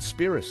 A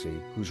conspiracy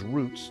whose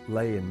roots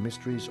lay in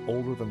mysteries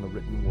older than the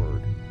written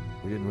word.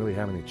 We didn't really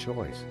have any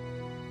choice.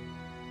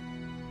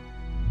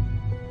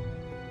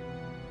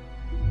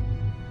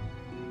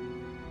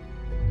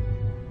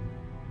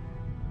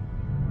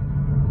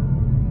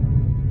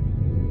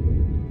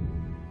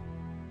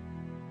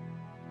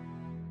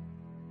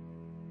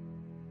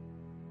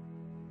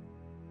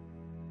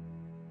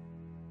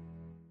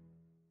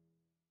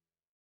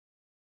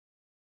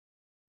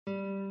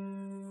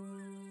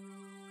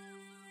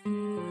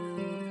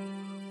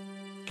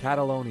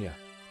 Catalonia,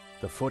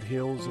 the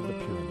foothills of the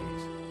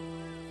Pyrenees.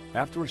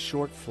 After a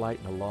short flight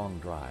and a long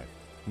drive,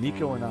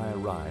 Nico and I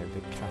arrived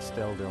at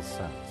Castel del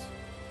Sans.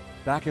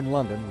 Back in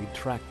London, we'd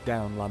tracked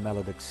down La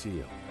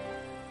Malediccio,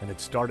 and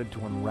had started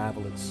to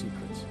unravel its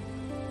secrets.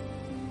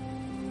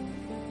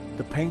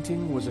 The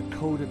painting was a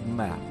coded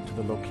map to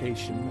the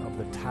location of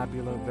the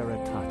Tabula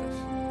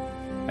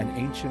Veritatis, an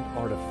ancient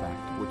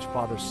artifact which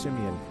Father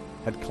Simeon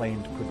had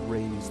claimed could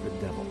raise the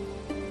devil,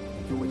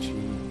 and for which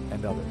he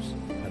and others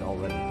had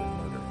already been murdered.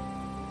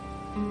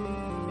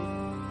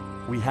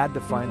 We had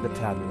to find the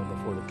tabula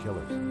before the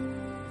killers.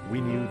 We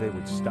knew they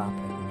would stop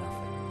at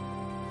nothing.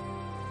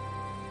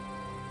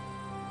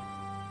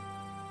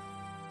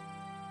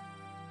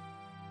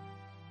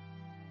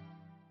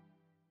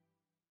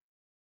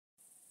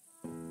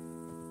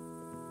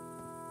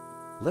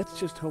 Let's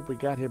just hope we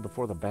got here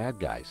before the bad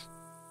guys.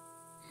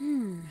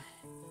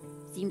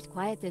 Seems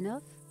quiet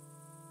enough.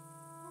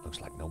 Looks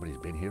like nobody's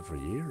been here for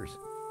years.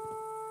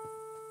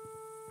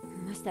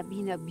 Must have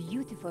been a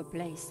beautiful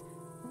place,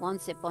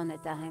 once upon a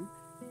time.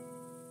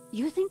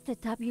 You think the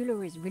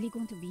tabula is really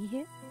going to be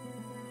here?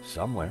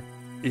 Somewhere,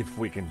 if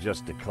we can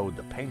just decode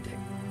the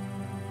painting.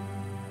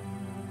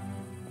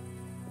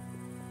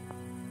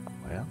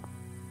 Well,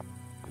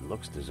 it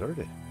looks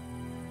deserted.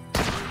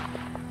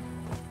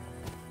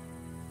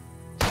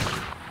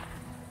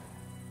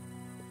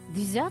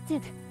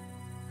 Deserted?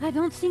 I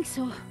don't think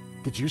so.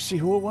 Did you see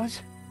who it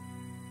was?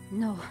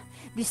 No,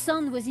 the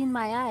sun was in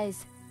my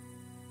eyes.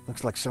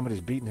 Looks like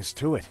somebody's beating us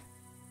to it.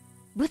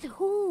 But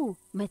who?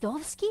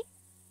 Medovsky?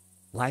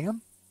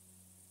 Langham?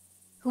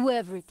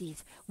 Whoever it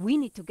is, we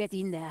need to get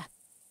in there.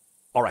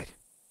 All right.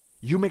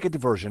 You make a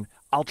diversion.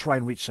 I'll try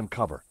and reach some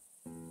cover.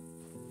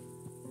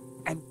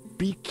 And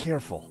be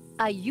careful.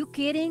 Are you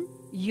kidding?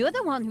 You're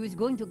the one who is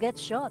going to get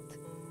shot.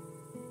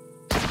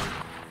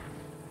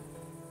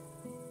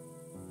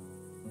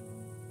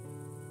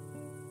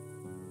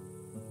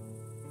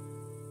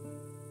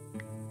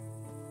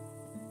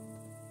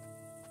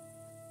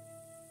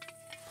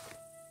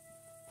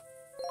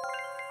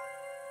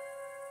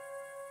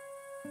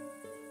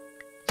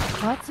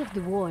 Parts of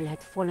the wall had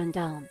fallen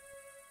down.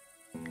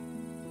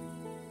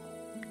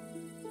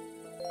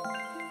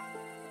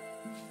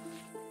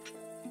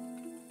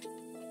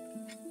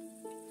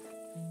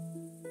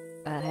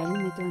 A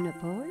helmet on a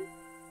pole?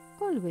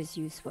 Always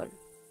useful.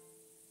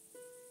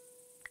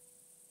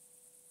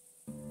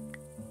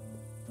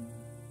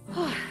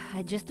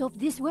 I just hope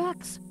this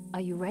works.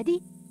 Are you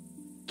ready?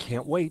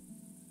 Can't wait.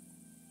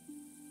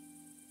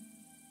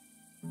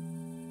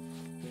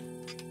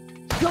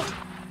 Go!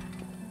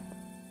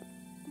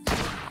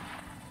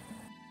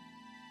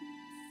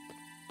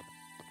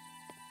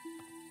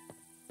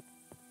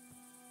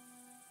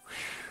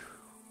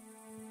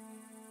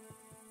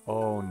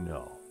 Oh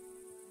no.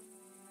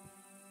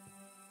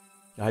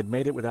 I'd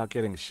made it without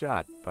getting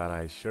shot, but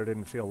I sure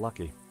didn't feel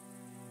lucky.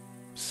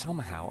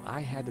 Somehow I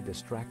had to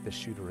distract the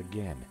shooter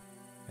again,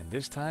 and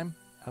this time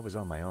I was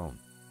on my own.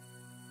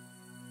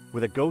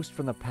 With a ghost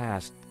from the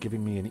past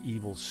giving me an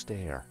evil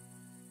stare.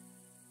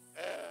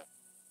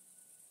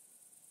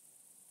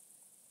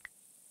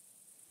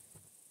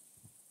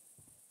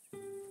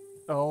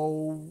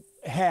 Oh,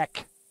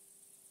 heck.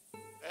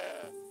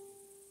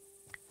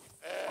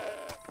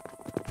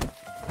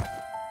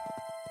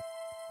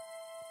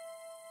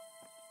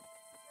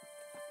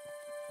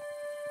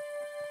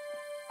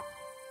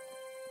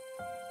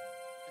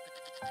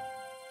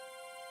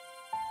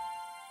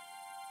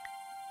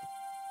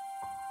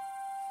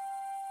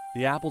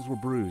 The apples were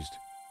bruised.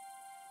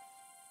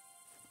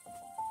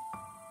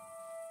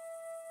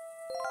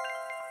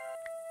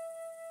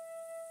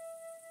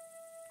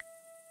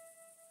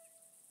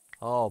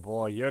 Oh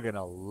boy, you're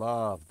gonna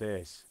love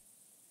this.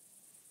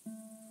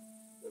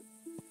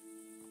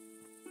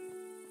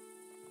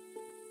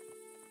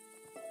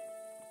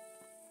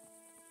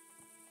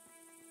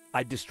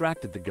 I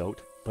distracted the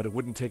goat, but it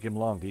wouldn't take him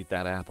long to eat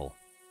that apple.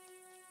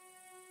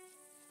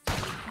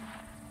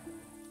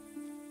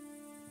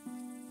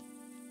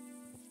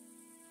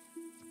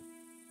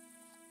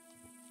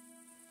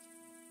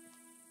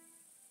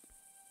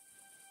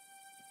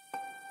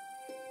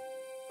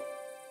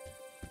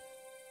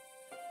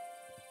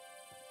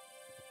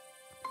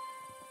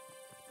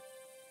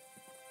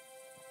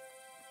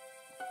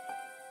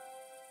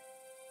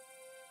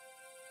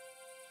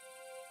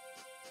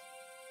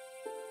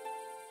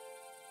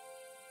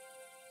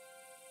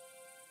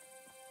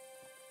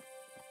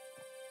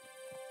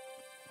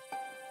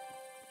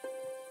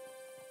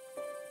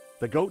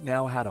 The goat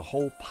now had a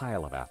whole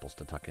pile of apples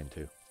to tuck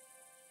into.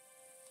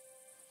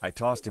 I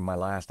tossed him my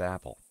last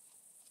apple.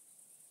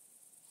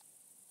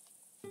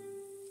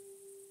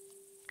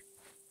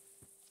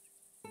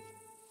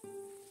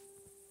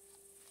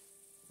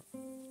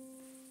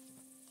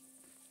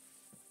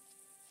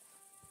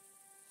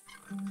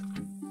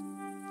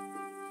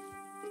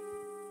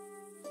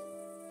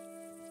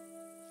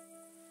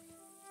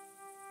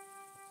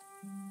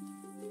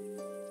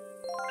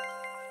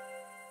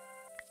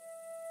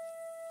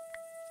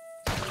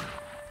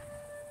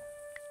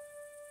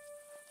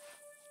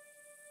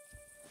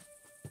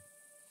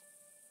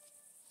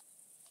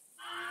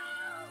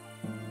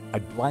 I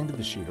blinded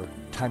the shooter.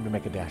 Time to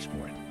make a dash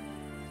for it.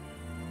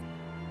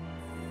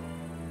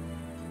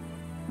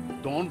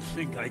 Don't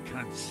think I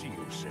can't see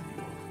you, senor.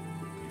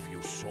 If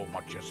you so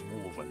much as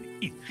move an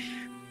inch,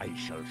 I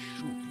shall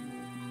shoot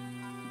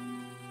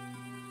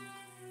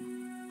you.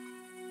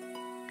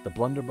 The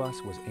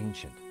blunderbuss was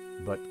ancient,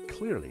 but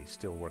clearly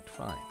still worked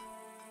fine.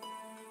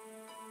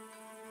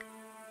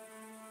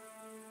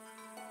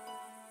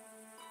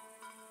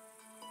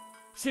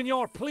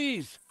 Senor,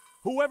 please!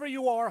 Whoever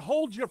you are,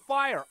 hold your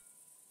fire!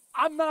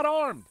 I'm not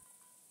armed!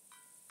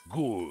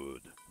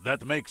 Good.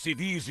 That makes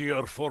it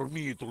easier for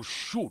me to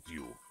shoot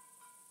you.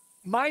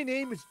 My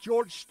name is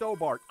George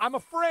Stobart. I'm a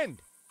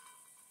friend!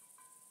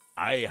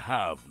 I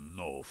have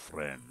no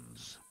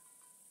friends.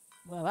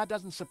 Well, that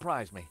doesn't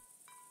surprise me.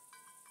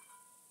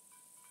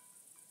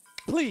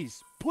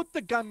 Please, put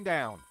the gun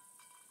down.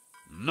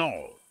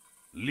 No.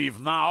 Leave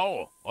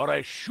now, or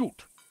I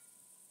shoot.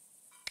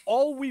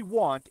 All we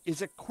want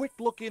is a quick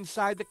look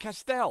inside the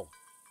castell.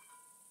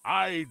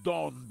 I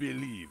don't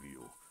believe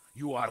you.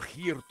 You are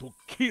here to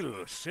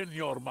kill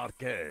Senor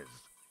Marquez.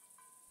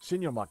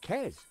 Senor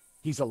Marquez?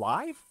 He's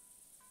alive?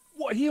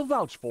 Well, he'll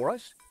vouch for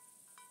us.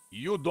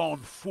 You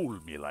don't fool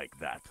me like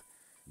that.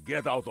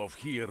 Get out of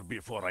here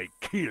before I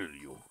kill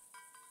you.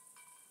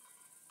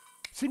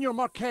 Senor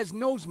Marquez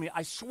knows me,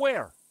 I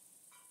swear.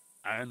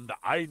 And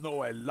I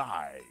know a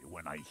lie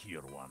when I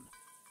hear one.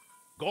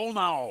 Go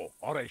now,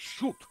 or I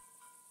shoot.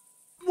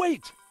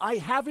 Wait! I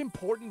have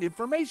important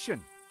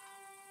information.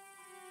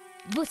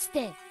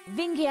 Vostè,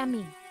 venghi a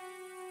me.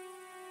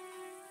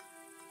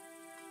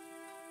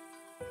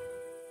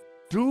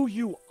 Do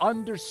you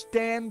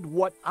understand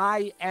what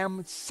I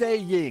am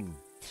saying?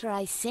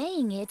 Try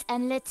saying it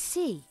and let's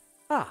see.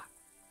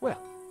 Well,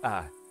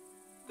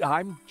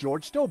 I'm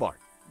George Stobart,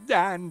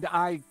 and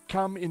I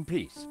come in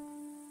peace.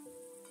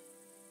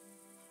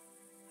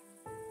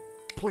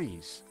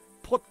 Please,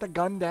 put the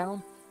gun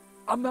down.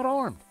 I'm not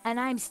armed. And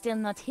I'm still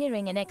not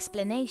hearing an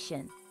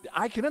explanation.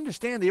 I can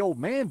understand the old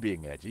man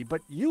being edgy,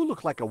 but you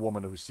look like a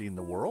woman who's seen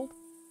the world.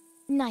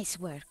 Nice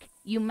work.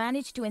 You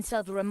managed to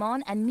insult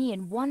Ramon and me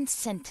in one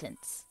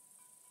sentence.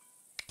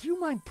 Do you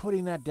mind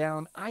putting that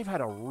down? I've had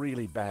a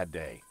really bad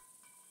day.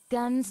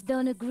 Guns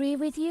don't agree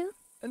with you?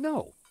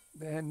 No,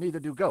 and neither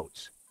do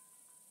goats.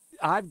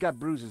 I've got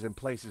bruises in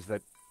places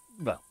that,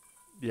 well,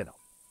 you know,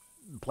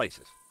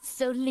 places.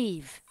 So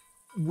leave.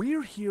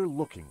 We're here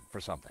looking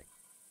for something.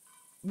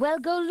 Well,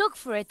 go look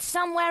for it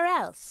somewhere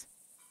else.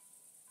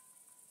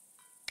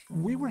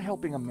 We were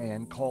helping a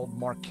man called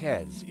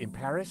Marquez in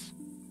Paris.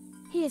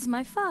 He is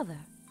my father.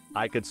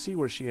 I could see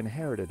where she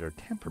inherited her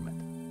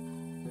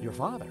temperament. Your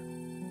father?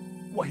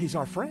 Well, he's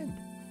our friend.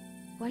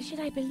 Why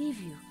should I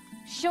believe you?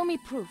 Show me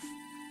proof.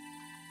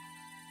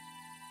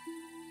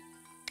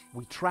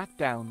 We tracked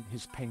down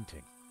his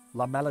painting,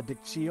 La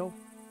Maledictio.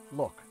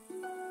 Look.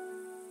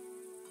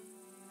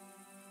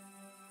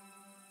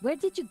 Where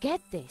did you get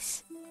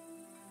this?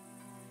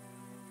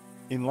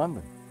 In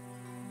London.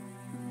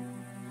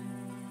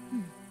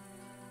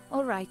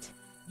 All right.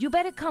 You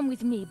better come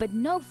with me, but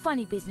no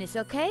funny business,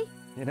 okay?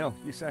 You know,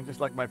 you sound just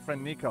like my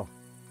friend Nico.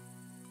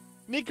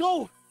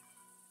 Nico!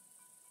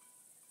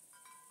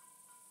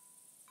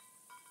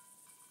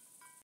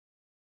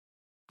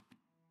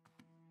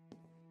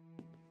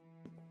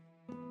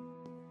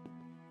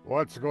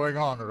 What's going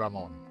on,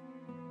 Ramon?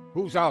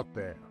 Who's out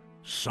there?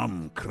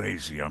 Some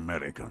crazy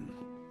American.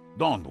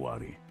 Don't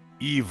worry.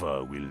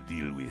 Eva will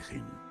deal with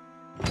him.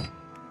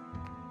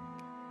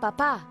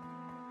 Papa.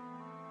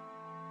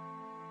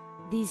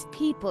 These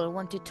people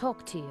want to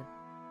talk to you.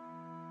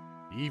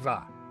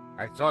 Eva,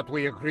 I thought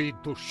we agreed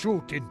to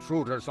shoot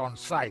intruders on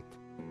sight.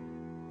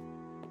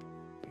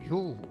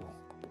 You...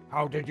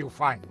 how did you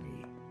find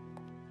me?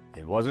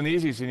 It wasn't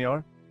easy,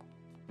 senor.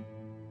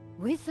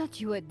 We thought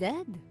you were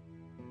dead.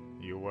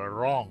 You were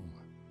wrong.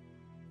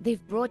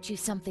 They've brought you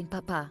something,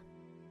 Papa.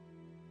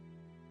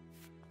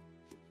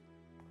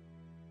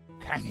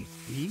 Can it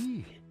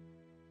be?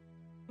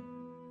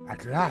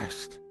 At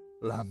last,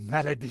 La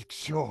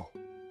Maledictio.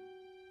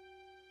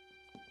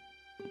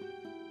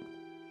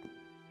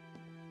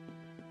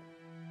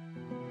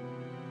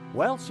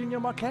 Well, Senor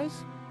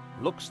Marquez,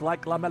 looks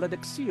like La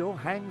Maledictio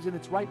hangs in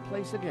its right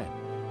place again.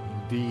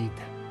 Indeed.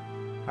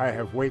 I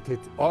have waited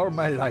all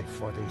my life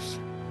for this.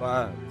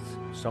 But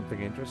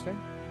something interesting?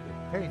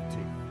 The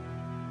painting.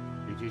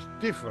 It is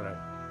different.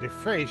 The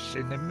face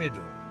in the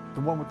middle.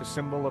 The one with the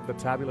symbol of the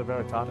Tabula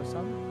Veritatis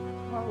on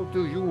it? How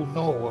do you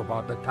know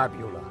about the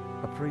tabula?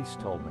 A priest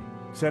told me.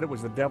 Said it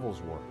was the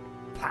devil's work.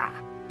 Pah!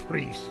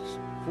 Priests,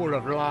 full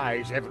of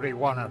lies, every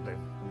one of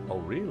them. Oh,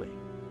 really?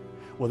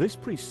 Well, this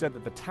priest said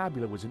that the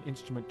tabula was an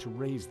instrument to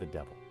raise the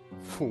devil.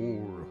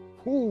 Fool!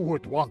 Who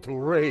would want to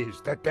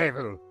raise the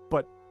devil?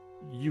 But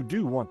you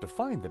do want to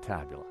find the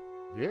tabula.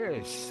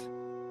 Yes,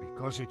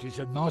 because it is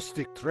a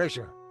Gnostic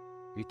treasure.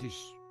 It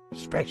is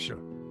special,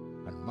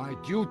 and my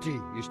duty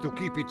is to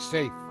keep it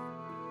safe.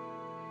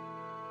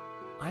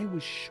 I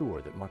was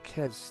sure that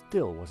Marquez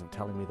still wasn't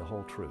telling me the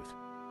whole truth.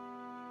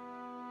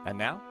 And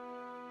now?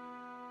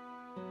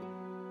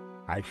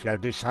 I shall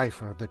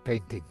decipher the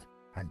painting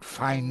and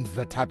find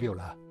the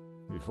tabula.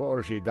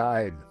 Before she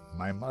died,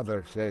 my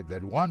mother said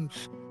that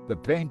once the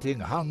painting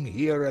hung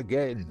here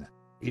again,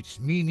 its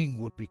meaning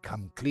would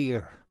become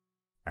clear,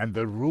 and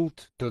the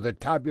route to the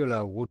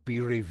tabula would be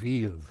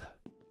revealed.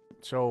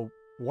 So,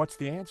 what's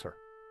the answer?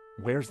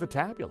 Where's the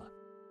tabula?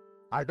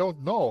 I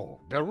don't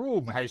know. The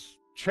room has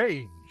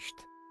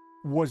changed.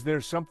 Was there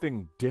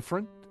something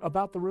different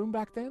about the room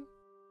back then?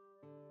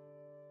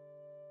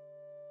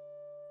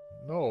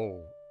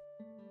 No.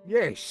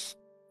 Yes.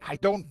 I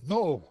don't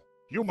know.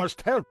 You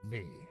must help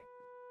me.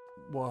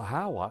 Well,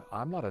 how?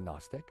 I'm not a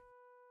Gnostic.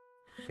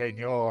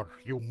 Senor,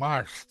 you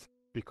must,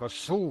 because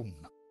soon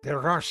the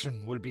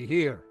Russian will be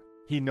here.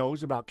 He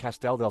knows about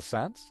Castel del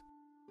Sans?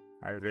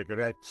 I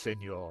regret,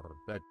 senor,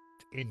 that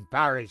in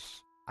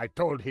Paris I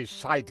told his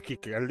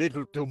sidekick a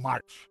little too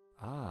much.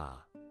 Ah,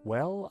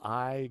 well,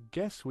 I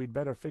guess we'd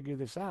better figure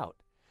this out.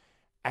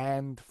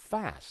 And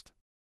fast.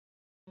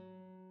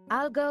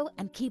 I'll go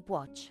and keep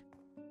watch.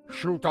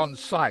 Shoot on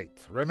sight,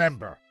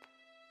 remember.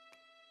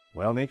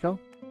 Well, Nico,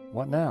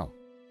 what now?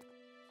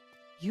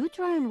 You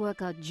try and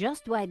work out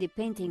just why the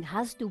painting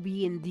has to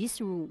be in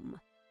this room.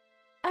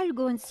 I'll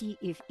go and see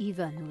if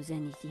Eva knows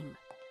anything.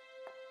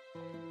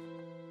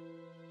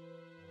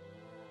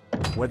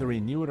 Whether he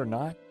knew it or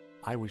not,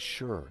 I was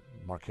sure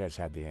Marquez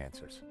had the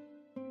answers.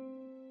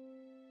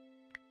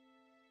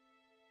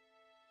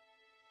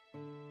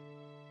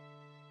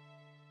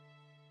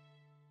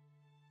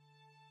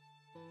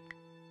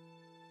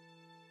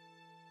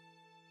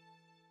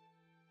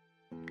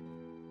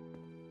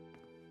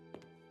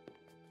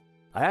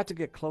 I had to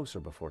get closer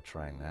before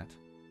trying that.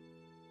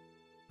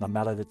 La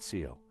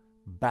Maledizio,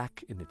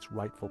 back in its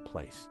rightful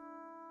place.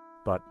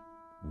 But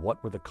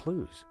what were the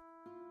clues?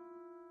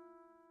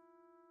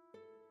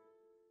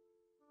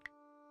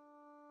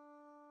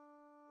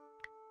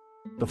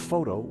 The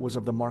photo was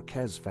of the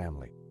Marquez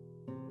family.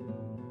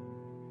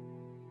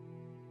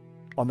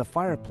 On the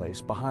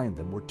fireplace behind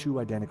them were two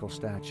identical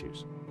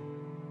statues.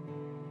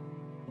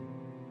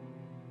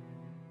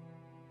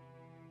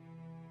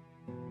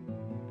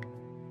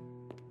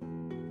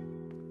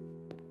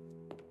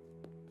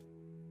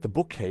 The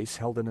bookcase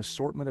held an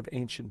assortment of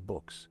ancient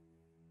books.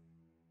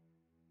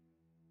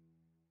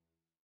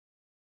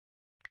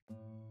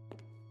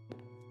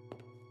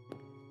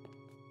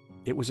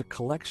 It was a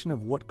collection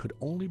of what could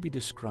only be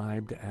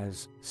described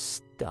as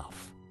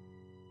stuff.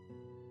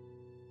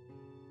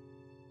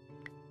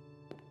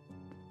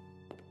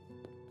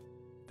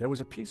 There was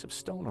a piece of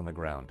stone on the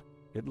ground.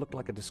 It looked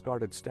like a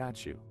discarded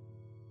statue.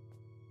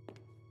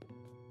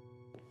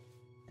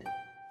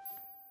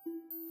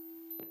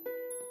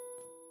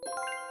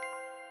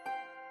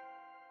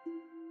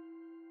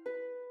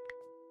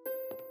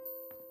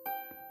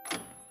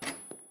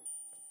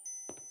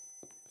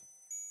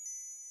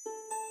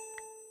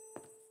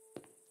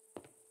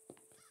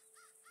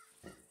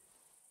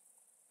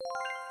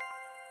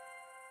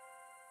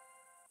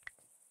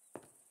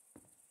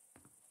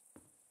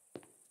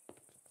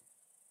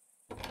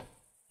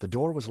 The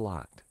door was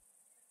locked.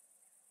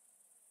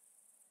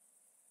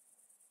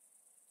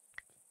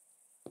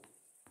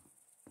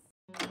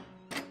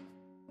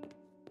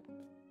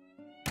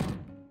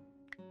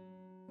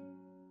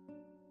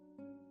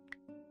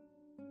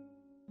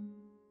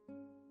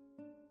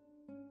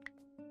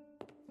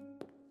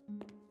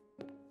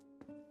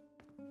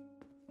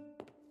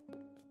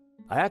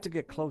 I had to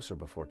get closer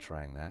before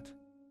trying that.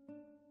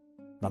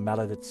 La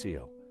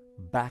Maledizio,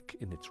 back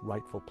in its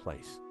rightful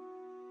place.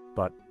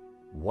 But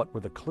what were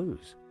the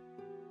clues?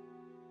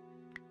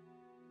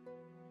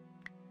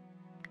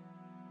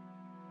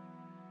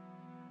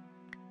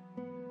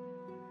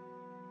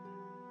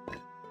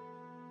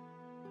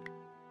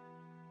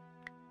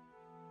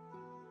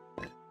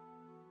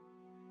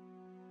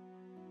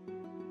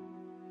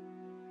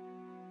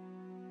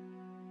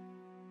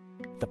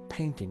 The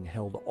painting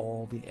held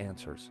all the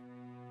answers.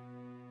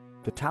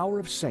 The Tower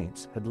of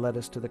Saints had led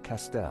us to the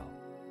Castel.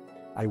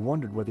 I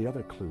wondered where the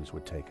other clues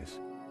would take us.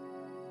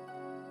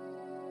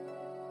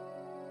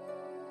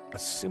 A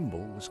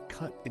symbol was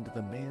cut into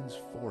the man's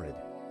forehead.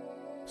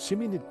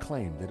 Simeon had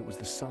claimed that it was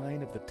the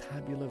sign of the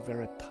Tabula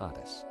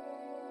Veritatis.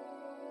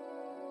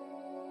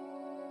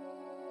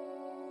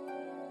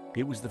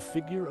 It was the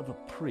figure of a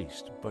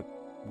priest, but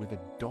with a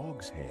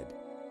dog's head.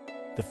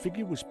 The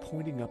figure was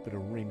pointing up at a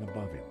ring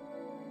above him.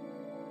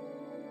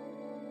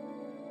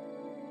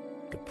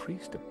 The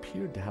priest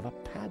appeared to have a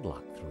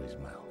padlock through his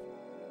mouth.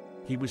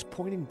 He was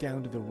pointing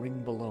down to the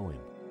ring below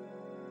him.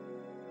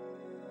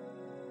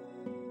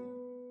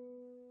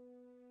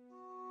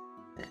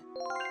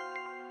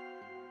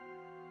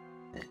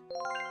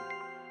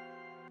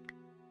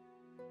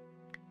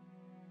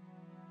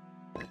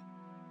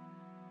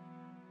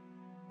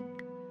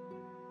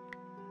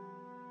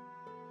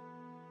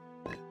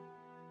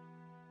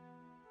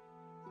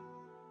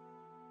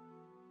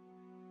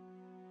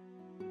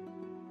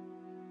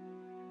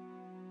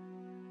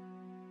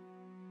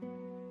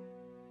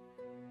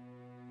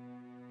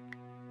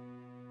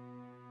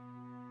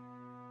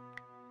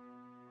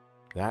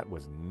 That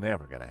was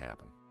never going to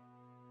happen.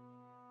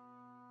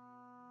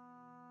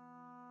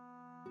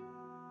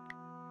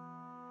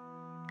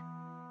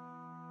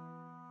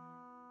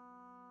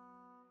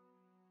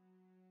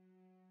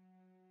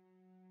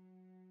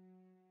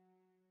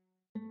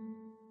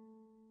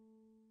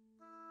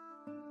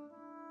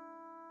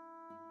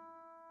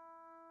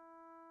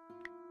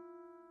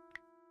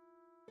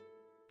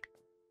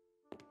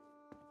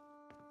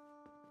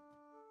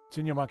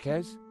 Senor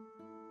Marquez?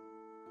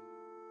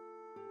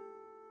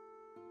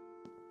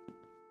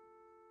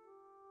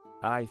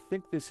 I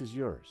think this is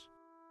yours.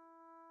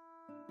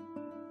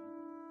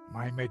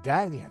 My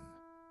medallion.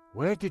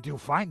 Where did you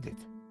find it?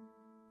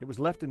 It was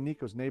left in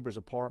Nico's neighbor's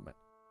apartment.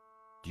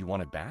 Do you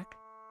want it back?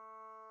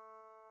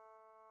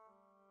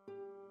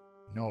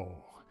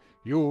 No,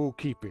 you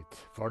keep it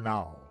for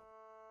now.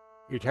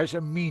 It has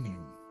a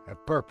meaning, a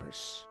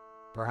purpose.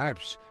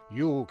 Perhaps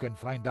you can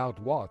find out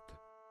what.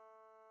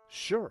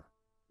 Sure.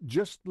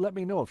 Just let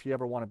me know if you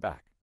ever want it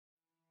back.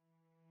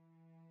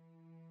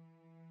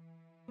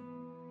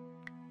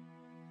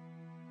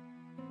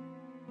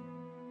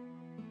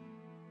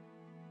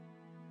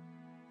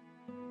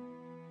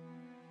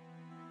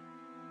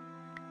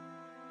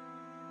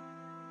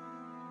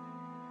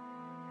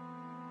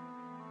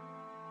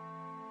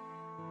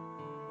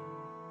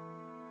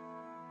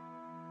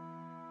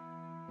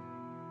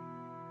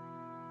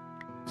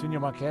 Senor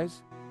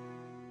Marquez?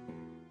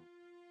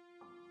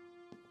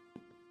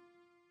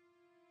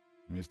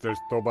 Mr.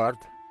 Stobart?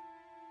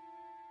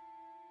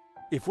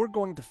 If we're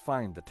going to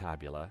find the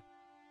tabula...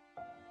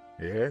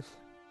 Yes?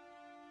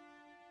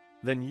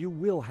 Then you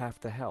will have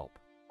to help.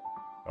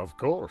 Of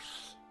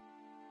course.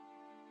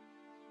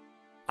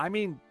 I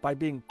mean, by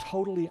being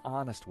totally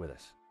honest with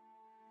us.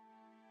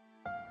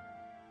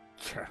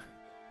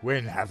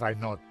 When have I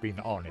not been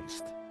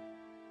honest?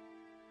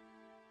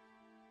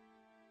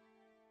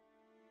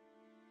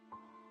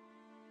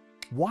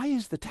 Why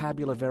is the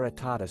Tabula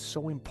Veritatis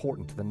so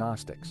important to the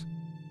Gnostics?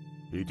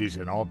 It is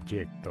an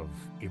object of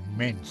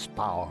immense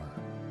power.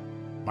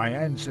 My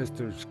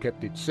ancestors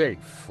kept it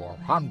safe for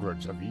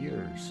hundreds of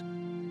years.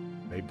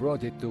 They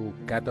brought it to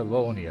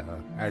Catalonia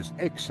as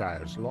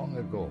exiles long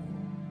ago.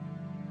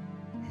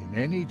 In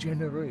any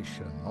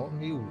generation,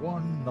 only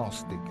one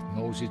Gnostic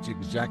knows its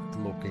exact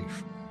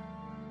location.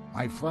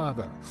 My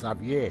father,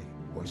 Xavier,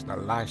 was the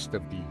last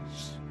of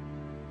these.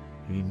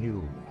 He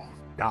knew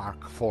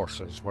dark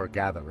forces were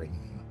gathering,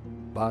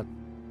 but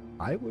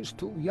I was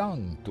too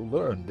young to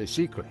learn the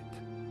secret.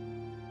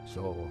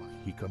 So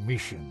he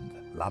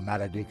commissioned La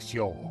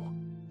Malédiction,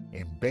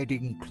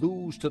 embedding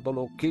clues to the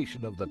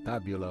location of the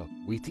tabula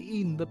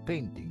within the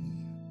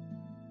painting.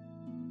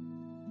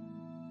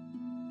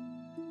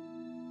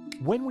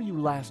 When were you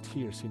last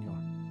here, Senor?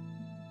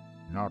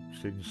 Not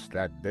since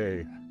that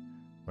day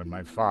when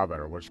my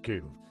father was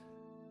killed.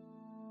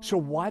 So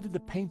why did the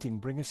painting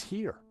bring us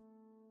here?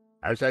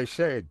 As I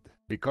said,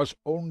 because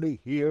only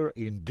here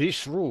in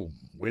this room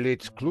will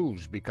its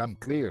clues become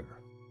clear.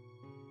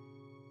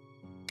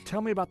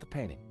 Tell me about the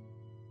painting.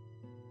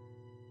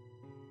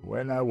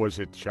 When I was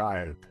a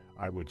child,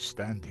 I would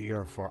stand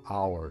here for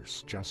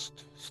hours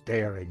just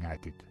staring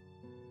at it.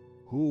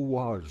 Who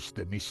was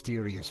the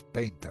mysterious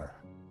painter,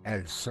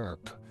 El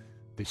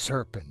the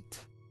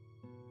Serpent?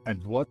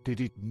 And what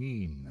did it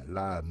mean,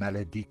 La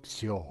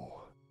Malédiction,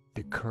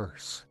 the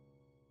curse?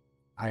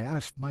 I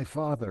asked my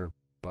father,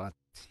 but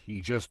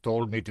he just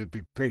told me to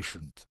be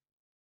patient.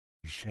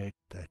 He said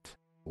that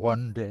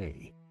one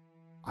day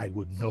I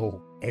would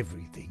know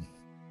everything.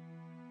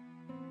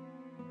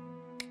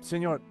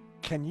 Senor,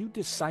 can you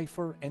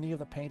decipher any of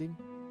the painting?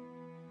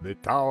 The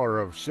Tower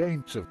of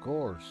Saints, of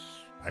course.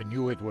 I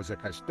knew it was a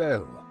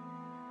castell.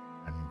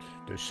 And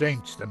the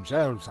saints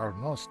themselves are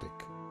Gnostic.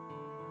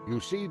 You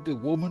see the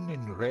woman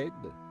in red?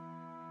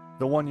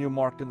 The one you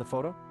marked in the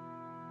photo?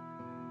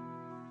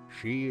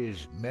 She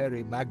is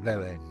Mary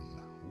Magdalene.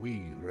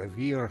 We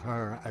revere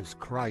her as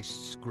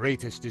Christ's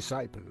greatest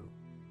disciple.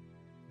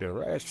 The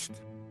rest,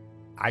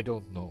 I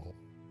don't know.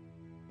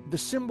 The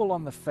symbol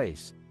on the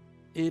face,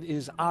 it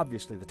is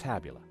obviously the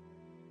tabula.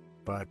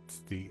 But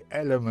the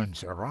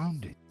elements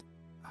around it,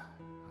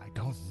 I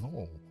don't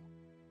know.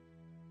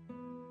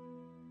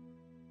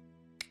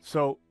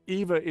 So,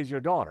 Eva is your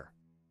daughter?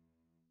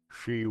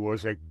 She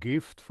was a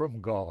gift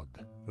from God,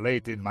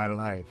 late in my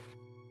life.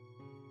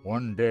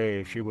 One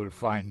day she will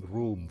find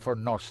room for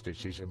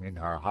Gnosticism in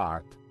her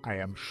heart. I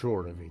am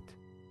sure of it.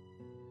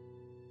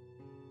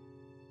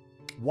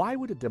 Why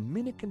would a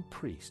Dominican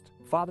priest,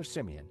 Father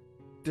Simeon,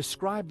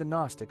 described the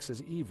Gnostics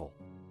as evil.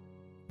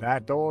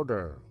 That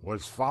order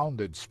was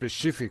founded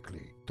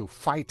specifically to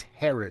fight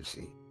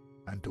heresy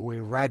and to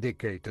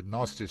eradicate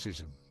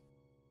Gnosticism.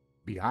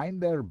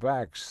 Behind their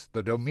backs,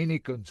 the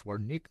Dominicans were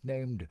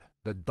nicknamed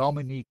the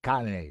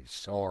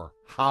Dominicanes, or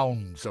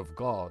Hounds of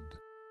God.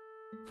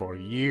 For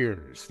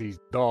years, these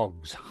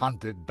dogs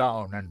hunted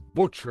down and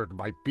butchered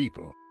my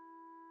people.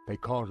 They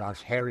called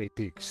us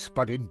heretics,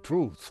 but in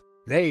truth,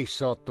 they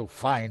sought to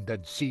find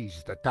and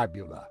seize the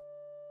tabula.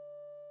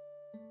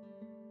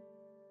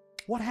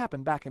 What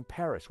happened back in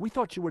Paris? We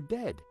thought you were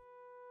dead.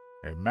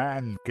 A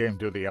man came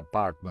to the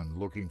apartment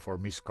looking for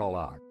Miss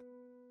Collard.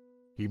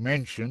 He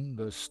mentioned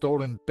a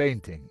stolen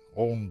painting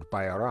owned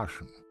by a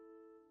Russian.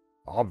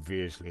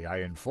 Obviously,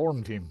 I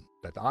informed him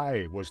that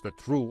I was the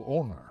true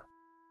owner.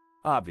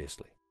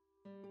 Obviously.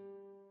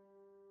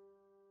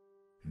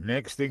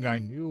 Next thing I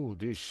knew,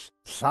 this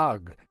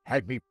thug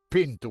had me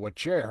pinned to a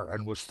chair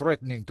and was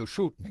threatening to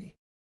shoot me.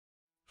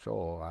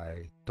 So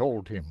I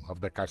told him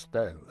of the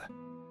Castel,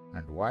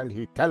 and while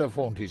he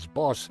telephoned his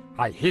boss,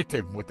 I hit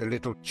him with the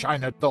little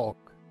China dog.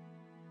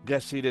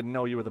 Guess he didn't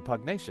know you were the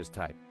pugnacious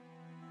type.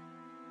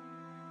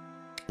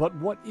 But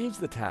what is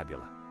the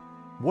tabula?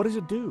 What does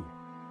it do?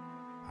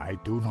 I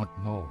do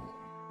not know.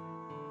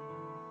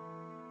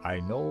 I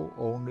know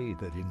only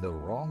that in the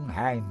wrong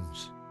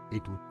hands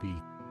it would be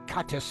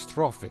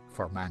catastrophic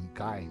for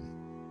mankind.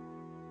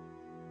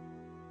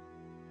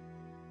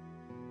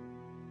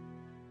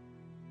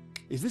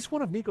 Is this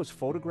one of Nico's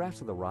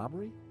photographs of the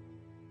robbery?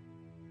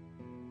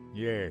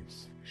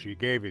 Yes, she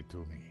gave it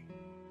to me.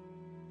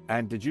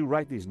 And did you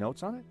write these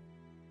notes on it?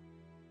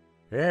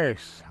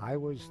 Yes, I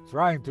was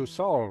trying to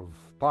solve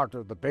part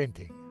of the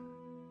painting.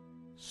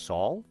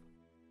 Solve?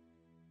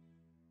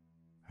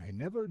 I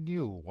never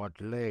knew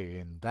what lay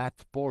in that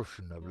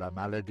portion of La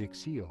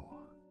Malediccio.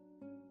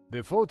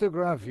 The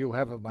photograph you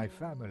have of my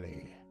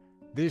family,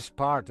 this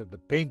part of the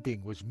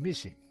painting was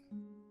missing.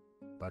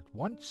 But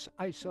once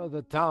I saw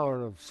the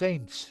Tower of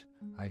Saints,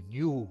 I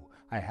knew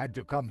I had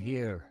to come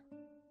here,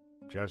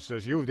 just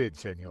as you did,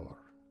 Senor.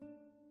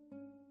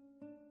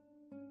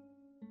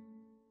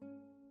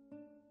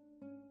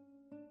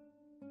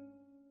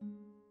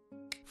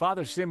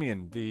 Father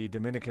Simeon, the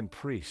Dominican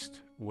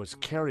priest, was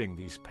carrying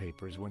these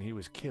papers when he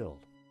was killed.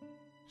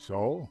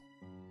 So?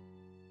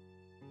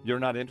 You're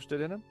not interested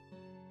in him?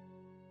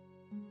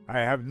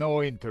 I have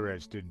no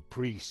interest in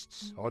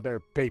priests or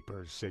their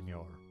papers,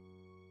 Senor.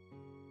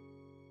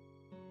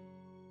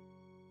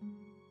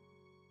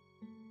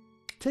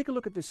 Take a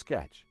look at this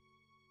sketch.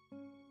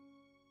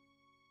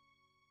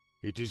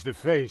 It is the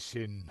face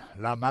in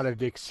La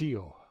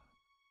Malediccio.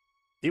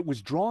 It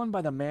was drawn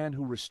by the man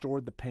who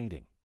restored the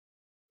painting.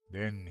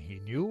 Then he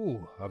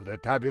knew of the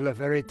Tabula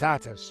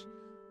Veritatis.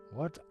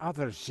 What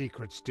other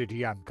secrets did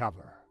he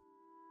uncover?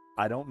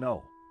 I don't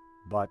know,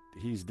 but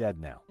he's dead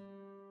now.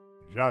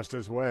 Just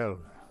as well.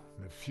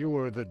 The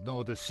fewer that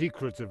know the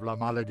secrets of La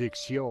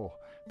Malediccio,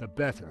 the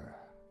better.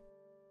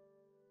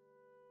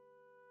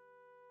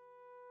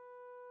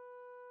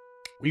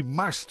 We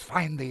must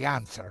find the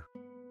answer.